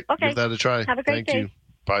 Okay. Give that a try. Have a great day. Thank you.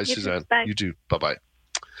 Bye, you Suzanne. Too. Bye. You too. Bye-bye.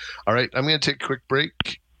 All right, I'm going to take a quick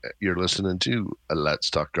break. You're listening to Let's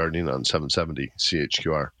Talk Gardening on 770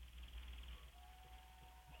 CHQR.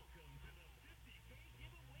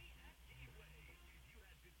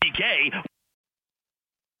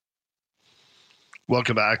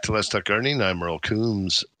 Welcome back to Let's Talk Gardening. I'm Merle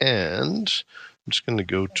Coombs, and I'm just going to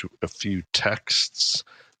go to a few texts,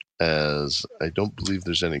 as I don't believe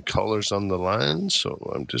there's any callers on the line, so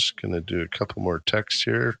I'm just going to do a couple more texts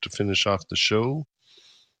here to finish off the show.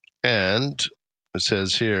 And it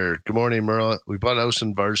says here, good morning, Merle. We bought a house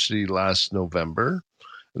in Varsity last November,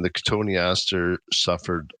 and the Cotoneaster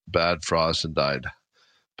suffered bad frost and died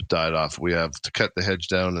off. We have to cut the hedge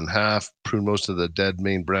down in half, prune most of the dead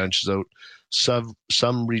main branches out.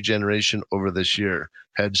 Some regeneration over this year.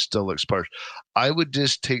 Hedge still looks parched. I would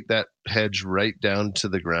just take that hedge right down to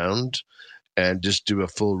the ground and just do a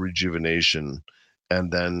full rejuvenation,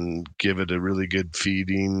 and then give it a really good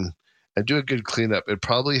feeding and do a good cleanup. It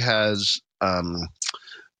probably has a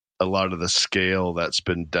lot of the scale that's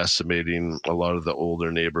been decimating a lot of the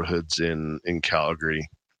older neighborhoods in Calgary.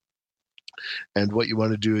 And what you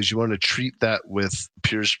want to do is you want to treat that with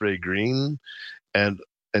Pure Spray Green, and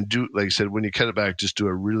do, like I said, when you cut it back, just do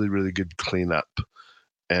a really, really good cleanup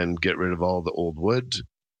and get rid of all the old wood,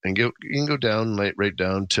 and you can go down right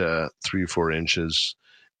down to 3 or 4 inches,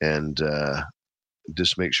 and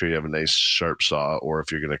just make sure you have a nice sharp saw, or if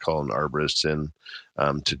you're going to call an arborist in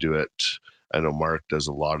to do it. I know Mark does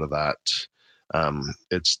a lot of that.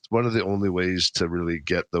 It's one of the only ways to really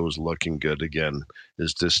get those looking good again,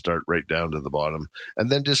 is to start right down to the bottom, and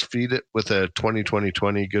then just feed it with a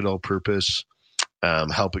 20-20-20 good all-purpose.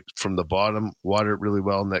 Help it from the bottom, water it really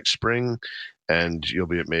well next spring, and you'll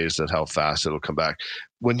be amazed at how fast it'll come back.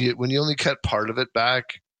 When you only cut part of it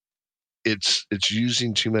back, it's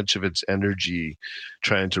using too much of its energy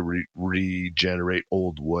trying to regenerate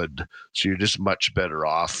old wood. So you're just much better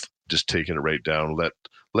off just taking it right down.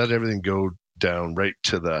 Let everything go down right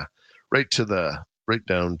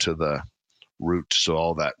down to the root. So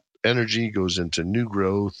all that energy goes into new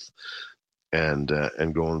growth and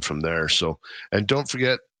going from there. So, and don't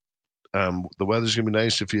forget, The weather's going to be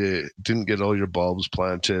nice if you didn't get all your bulbs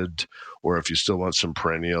planted, or if you still want some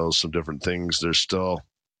perennials, some different things. There's still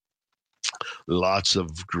lots of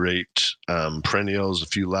great perennials, a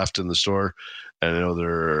few left in the store. And I know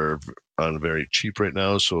they're on very cheap right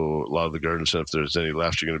now. So a lot of the gardens, if there's any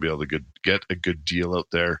left, you're going to be able to get a good deal out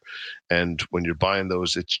there. And when you're buying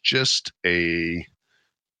those, it's just a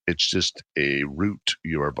root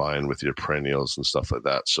you are buying with your perennials and stuff like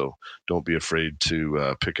that. So don't be afraid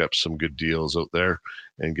to pick up some good deals out there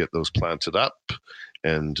and get those planted up,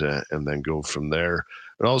 and then go from there.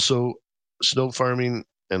 And also, snow farming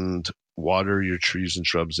and water your trees and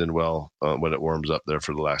shrubs in well when it warms up there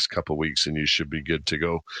for the last couple of weeks, and you should be good to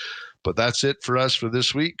go. But that's it for us for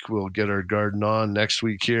this week. We'll get our garden on next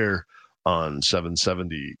week here on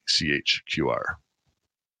 770 CHQR.